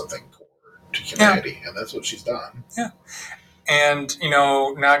touches something core to humanity, and that's what she's done. Yeah. And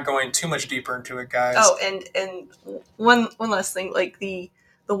not going too much deeper into it, guys. Oh, and one last thing, like the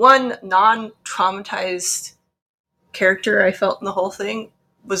one non-traumatized character I felt in the whole thing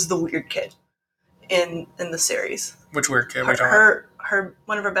was the weird kid in the series. Which weird kid? We're talking about? Her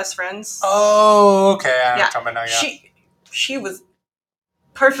one of her best friends. Oh, okay. I'm Yeah. talking about now. Yeah. She was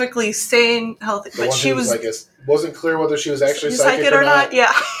perfectly sane, healthy, The but one she who was wasn't clear whether she was actually psychic or not.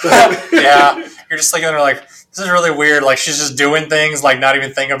 Yeah. Yeah. You're just looking at her like, this is really weird. Like she's just doing things, like not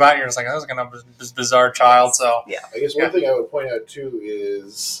even thinking about it. You're just like, that was kind of this bizarre child. So I guess one thing I would point out too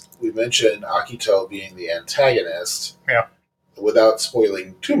is we mentioned Akito being the antagonist. Yeah. Without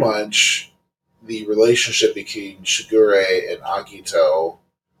spoiling too much, the relationship between Shigure and Akito,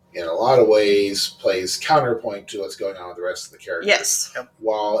 in a lot of ways, plays counterpoint to what's going on with the rest of the characters. Yes.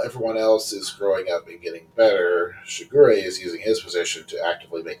 While everyone else is growing up and getting better, Shigure is using his position to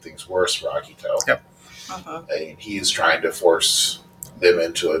actively make things worse for Akito. Yep. Uh-huh. And he's trying to force them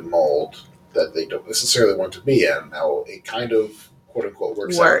into a mold that they don't necessarily want to be in. Now, it kind of, quote unquote,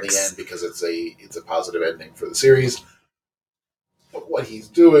 works out in the end because it's a positive ending for the series. But what he's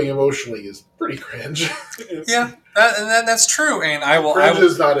doing emotionally is pretty cringe. yeah, that's true. And I will. Cringe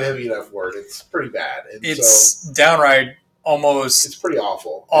is not a heavy enough word. It's pretty bad. And it's downright almost. It's pretty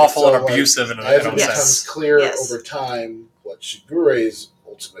awful. Awful and so, abusive in a as it sense. becomes clear Yes. over time what Shigure's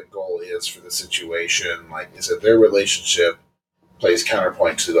ultimate goal is for the situation, is that their relationship plays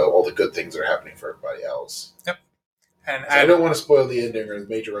counterpoint to all the good things that are happening for everybody else. Yep. And So I don't want to spoil the ending or the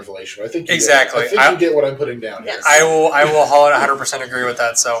major revelation. I think you exactly. you get what I'm putting down Yes. here. I will 100% agree with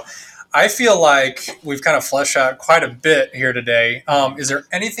that. So I feel like we've kind of fleshed out quite a bit here today. Is there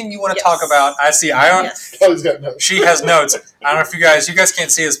anything you want to Yes. talk about? I see Ion. Yes. Kelly's got notes. She has notes. I don't know if you guys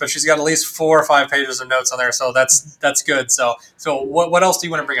can't see this, but she's got at least 4 or 5 pages of notes on there. So that's good. So what else do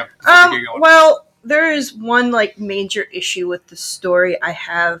you want to bring up? Before we get going? Well, there is one like major issue with the story I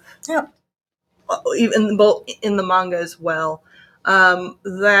have. Yeah. Even both in the manga as well.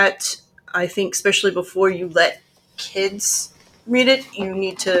 That I think, especially before you let kids read it, you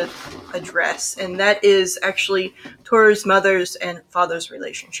need to address, and that is actually Toru's mother's and father's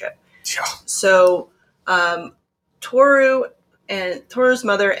relationship. Yeah. So, Toru's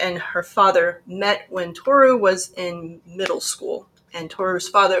mother and her father met when Toru was in middle school, and Toru's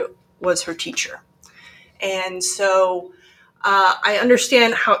father was her teacher. And so I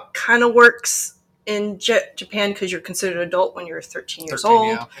understand how it kind of works in Japan because you're considered an adult when you're 13 years old.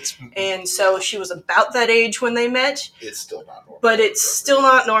 Yeah. And so she was about that age when they met. It's still not normal. But it's still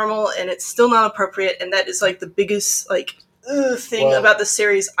not normal, and it's still not appropriate, and that is like the biggest thing about the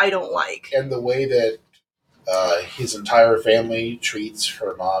series I don't like. And the way that his entire family treats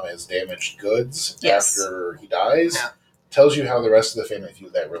her mom as damaged goods after he dies tells you how the rest of the family view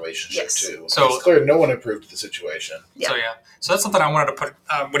that relationship too. So it's clear no one approved the situation. Yeah. So that's something I wanted to put.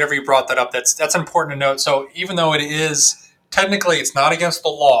 Whenever you brought that up, that's important to note. So even though it is technically it's not against the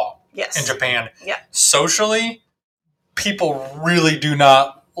law in Japan, socially, people really do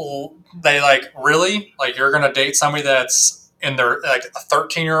not. They really you're going to date somebody that's in their like a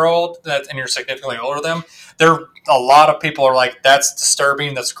 13-year-old and you're significantly older than them. A lot of people are like, that's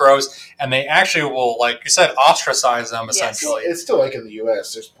disturbing, that's gross, and they actually will, like you said, ostracize them essentially. It's still like in the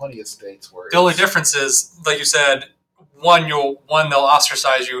U.S. There's plenty of states where the only difference is, like you said, one they'll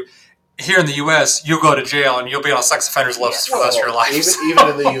ostracize you. Here in the U.S., you'll go to jail and you'll be on a sex offender's list for the rest of your life. Even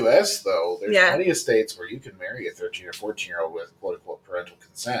in the U.S., though, there's plenty of states where you can marry a 13 or 14-year-old with quote-unquote parental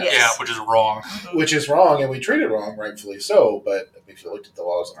consent. Yeah, which is wrong. Which is wrong, and we treat it wrong, rightfully so, but if you looked at the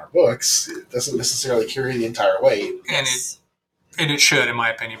laws in our books, it doesn't necessarily carry the entire weight. And it should, in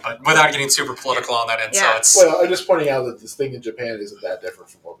my opinion, but without getting super political on that end. Yeah. So I'm just pointing out that this thing in Japan isn't that different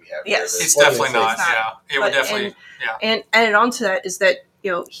from what we have here. Yes. It's definitely not. Yeah. It would definitely, And added on to that is that,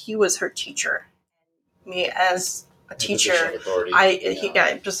 he was her teacher. Me as a teacher, he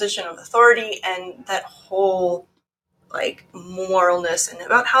got a position of authority, and that whole moralness and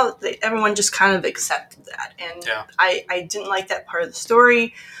about how everyone just kind of accepted that. And I didn't like that part of the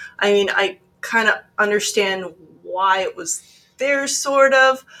story. I mean, I kind of understand why it was there, sort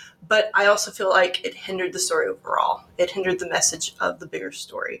of, but I also feel like it hindered the story overall. It hindered the message of the bigger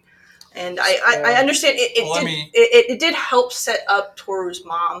story. And I understand it did help set up Toru's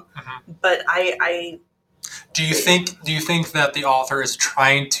mom, but Do you think that the author is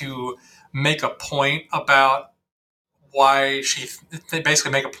trying to make a point about why they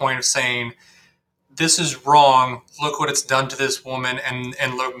basically make a point of saying this is wrong? Look what it's done to this woman, and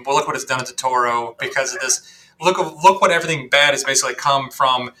look what it's done to Toru because of this. Look what everything bad has basically come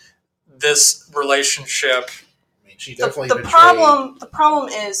from this relationship. I mean, she definitely the problem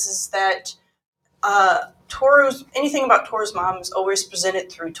is that anything about Toru's mom is always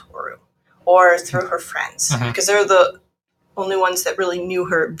presented through Toru or through her friends because they're the only ones that really knew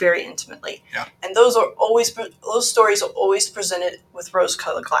her very intimately. Yeah. And those stories are always presented with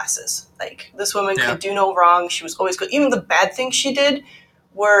rose-colored glasses. Like, this woman could do no wrong. She was always good. Even the bad things she did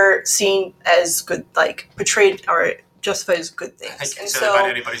were seen as good, portrayed or justified as good things. I can say about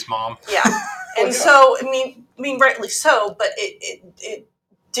anybody's mom. Yeah. And so, I mean, rightly so, but it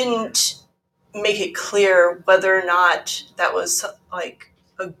didn't make it clear whether or not that was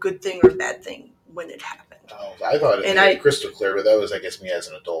a good thing or a bad thing when it happened. Oh, I thought it was crystal clear, but that was, I guess, me as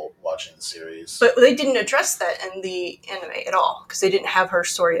an adult watching the series. But they didn't address that in the anime at all, because they didn't have her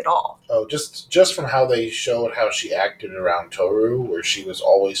story at all. Oh, just from how they showed how she acted around Toru, where she was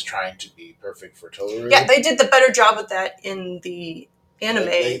always trying to be perfect for Toru. Yeah, they did the better job of that in the anime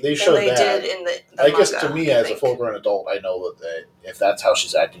they showed than they did in the I manga, guess to me, as a full-grown adult, I know that if that's how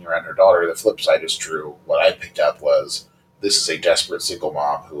she's acting around her daughter, the flip side is true. What I picked up was this is a desperate single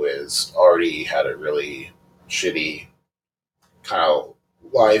mom who has already had a really shitty kind of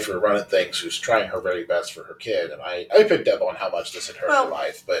life or running things, who's trying her very best for her kid. And I picked up on how much this had hurt her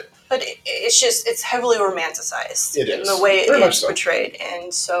life. But it's heavily romanticized in the way it's portrayed.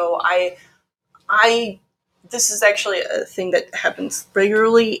 And so this is actually a thing that happens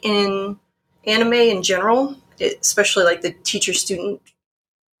regularly in anime in general, especially the teacher-student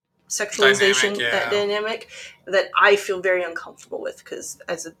sexualization dynamic that I feel very uncomfortable with, because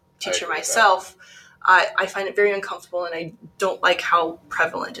as a teacher myself, I find it very uncomfortable, and I don't like how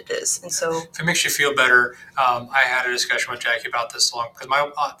prevalent it is. And so, if it makes you feel better, I had a discussion with Jackie about this because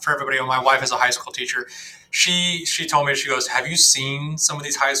for everybody, my wife is a high school teacher. She told me, she goes, "Have you seen some of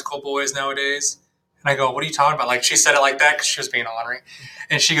these high school boys nowadays?" And I go, "What are you talking about?" She said it like that because she was being ornery.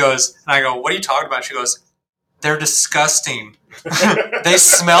 And she goes, and I go, "What are you talking about?" She goes, they're disgusting. They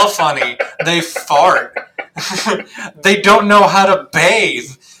smell funny. They fart. They don't know how to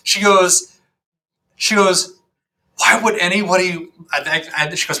bathe. She goes, why would anybody,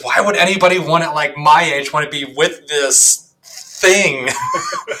 she goes, why would anybody want it like my age want to be with this thing?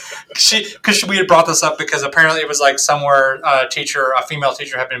 Because we had brought this up because apparently it was like somewhere a female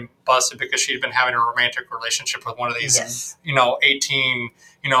teacher had been busted because she'd been having a romantic relationship with one of these, Yes. 17,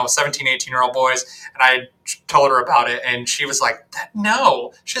 18-year-old boys. And I told her about it and she was like,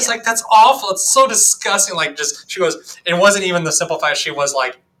 no. She's Yeah. like, that's awful. It's so disgusting. Like she goes, it wasn't even the simple fact. She goes,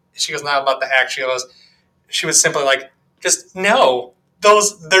 not about the act. She was simply like, just no.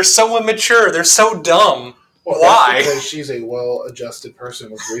 They're so immature. They're so dumb. Well, why? That's because she's a well-adjusted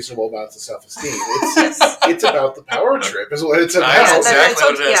person with reasonable amounts of self-esteem. It's about the power trip, is what it's about. That's exactly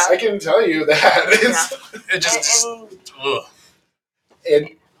what it is. I can tell you that. It just, ugh. And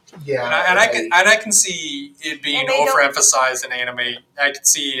yeah, And I can see it being And they don't- overemphasized in anime. I can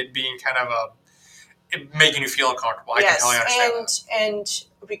see it being kind of it making you feel uncomfortable. I can totally understand that. and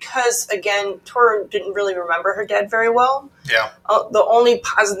because again, Toru didn't really remember her dad very well. Yeah. The only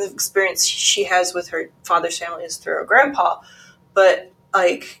positive experience she has with her father's family is through her grandpa, but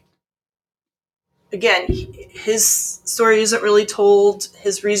like again, his story isn't really told.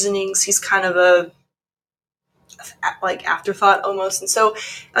 His reasonings, he's kind of a like afterthought almost, and so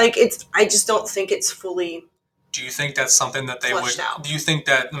like I just don't think it's fully. Do you think that's something that they would? Fleshed out. Do you think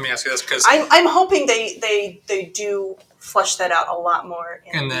that? Let me ask you this because I'm hoping they do flesh that out a lot more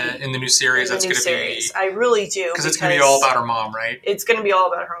in the new series, that's going to be I really do because it's going to be all about her mom, right? It's going to be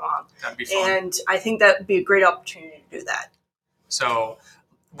all about her mom, That'd be fun. and I think that would be a great opportunity to do that. So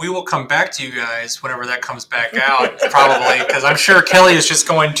we will come back to you guys whenever that comes back out, probably because I'm sure Kelly is just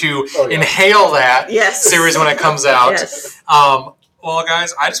going to inhale that Yes. series when it comes out. Yes. Well,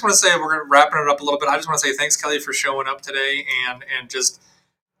 guys, I just want to say we're wrapping it up a little bit. I just want to say thanks, Kelly, for showing up today and just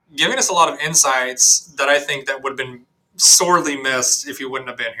giving us a lot of insights that I think that would have been sorely missed if you wouldn't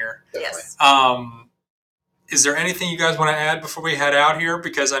have been here. definitely. Yes. Is there anything you guys want to add before we head out here?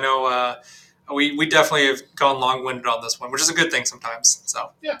 Because I know we definitely have gone long-winded on this one, which is a good thing sometimes. So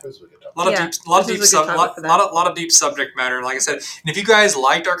Yeah, this was a good talk. a lot of Yeah, deep, this was a good topic for that. lot of deep subject matter. Like I said, and if you guys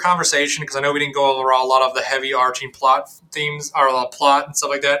liked our conversation, because I know we didn't go over a lot of the heavy arching plot themes or the plot and stuff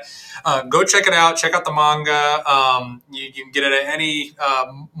like that, go check it out. Check out the manga. You can get it at any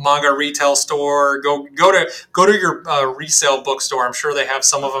manga retail store. Go to your resale bookstore. I'm sure they have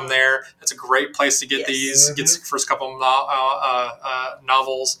some of them there. It's a great place to get Yes. these. Get the first couple of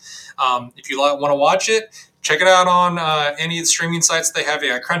novels. If you want to watch it, check it out on any of the streaming sites they have.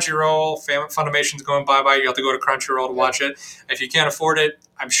 Yeah, Crunchyroll, Funimation's going bye-bye. You have to go to Crunchyroll to watch it. If you can't afford it,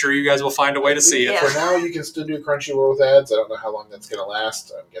 I'm sure you guys will find a way to see it. Yeah. For now, you can still do Crunchyroll with ads. I don't know how long that's going to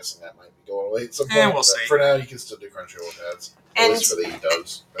last. I'm guessing that might be going away at some point. Yeah, we'll but see. For now, you can still do Crunchyroll with ads. At And- least for the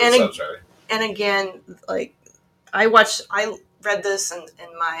dubs. and- Subs, rather. And again, like I read this in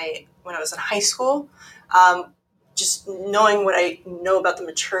when I was in high school. Just knowing what I know about the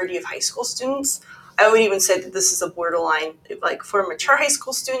maturity of high school students, I would even say that this is a borderline. Like for a mature high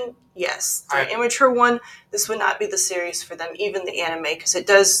school student, yes. For an immature one, this would not be the series for them, even the anime, because it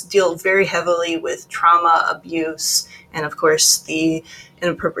does deal very heavily with trauma, abuse, and of course the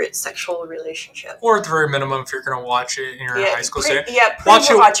inappropriate sexual relationship. Or at the very minimum, if you're going to watch it and you're in high school student, Watch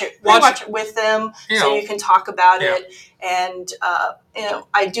it with them, You so know. you can talk about Yeah. it. And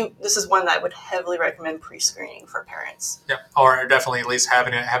I do. This is one that I would heavily recommend pre-screening for parents. yeah, or definitely at least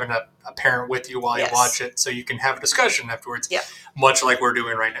having a parent with you while Yes. you watch it, so you can have a discussion afterwards. Yeah. Much like we're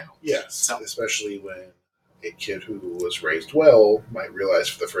doing right now. Yes, So. especially when a kid who was raised well might realize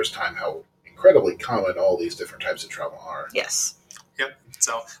for the first time how incredibly common all these different types of trauma are. Yes.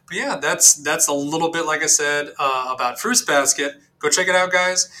 So, but yeah, that's a little bit, like I said, about Fruits Basket. Go check it out,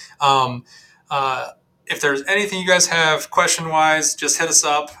 guys. If there's anything you guys have question-wise, just hit us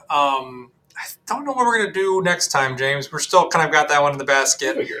up. I don't know what we're going to do next time, James. We're still kind of got that one in the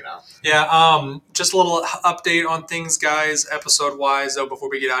basket. Figure it out. Yeah, just a little update on things, guys, episode-wise, though, before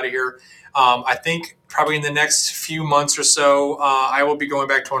we get out of here. I think probably in the next few months or so, I will be going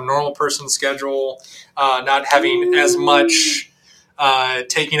back to a normal person schedule, not having as much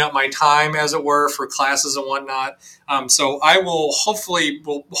taking up my time, as it were, for classes and whatnot. So I will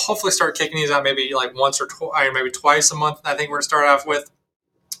hopefully start kicking these out maybe like once or maybe twice a month. I think we're going to start off with.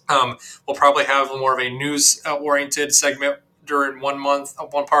 We'll probably have more of a news-oriented segment during one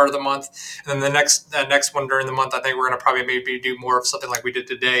part of the month, and then the next one during the month. I think we're going to probably maybe do more of something like we did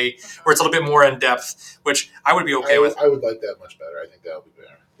today, where it's a little bit more in depth, which I would be okay with. I would like that much better. I think that would be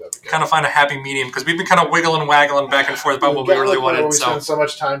better. That'd be kind of find a happy medium, because we've been kind of wiggling and waggling back and forth about what we really wanted. We spend so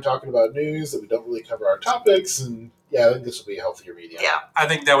much time talking about news that we don't really cover our topics, and yeah, I think this will be a healthier medium. Yeah. I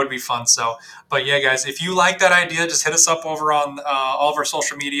think that would be fun. So, but yeah, guys, if you like that idea, just hit us up over on all of our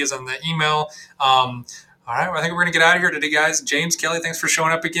social medias and the email. All right, well, I think we're going to get out of here today, guys. James, Kelly, thanks for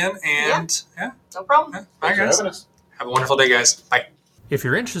showing up again. And yeah, no problem. Yeah. Bye, Thanks for guys. having us. Have a wonderful day, guys. Bye. If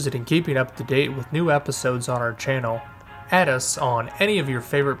you're interested in keeping up to date with new episodes on our channel, add us on any of your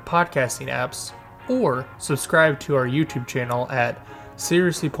favorite podcasting apps, or subscribe to our YouTube channel at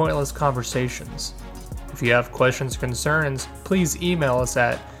Seriously Pointless Conversations. If you have questions or concerns, please email us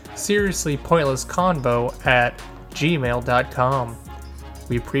at seriouslypointlessconvo@gmail.com.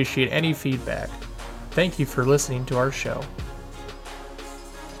 We appreciate any feedback. Thank you for listening to our show.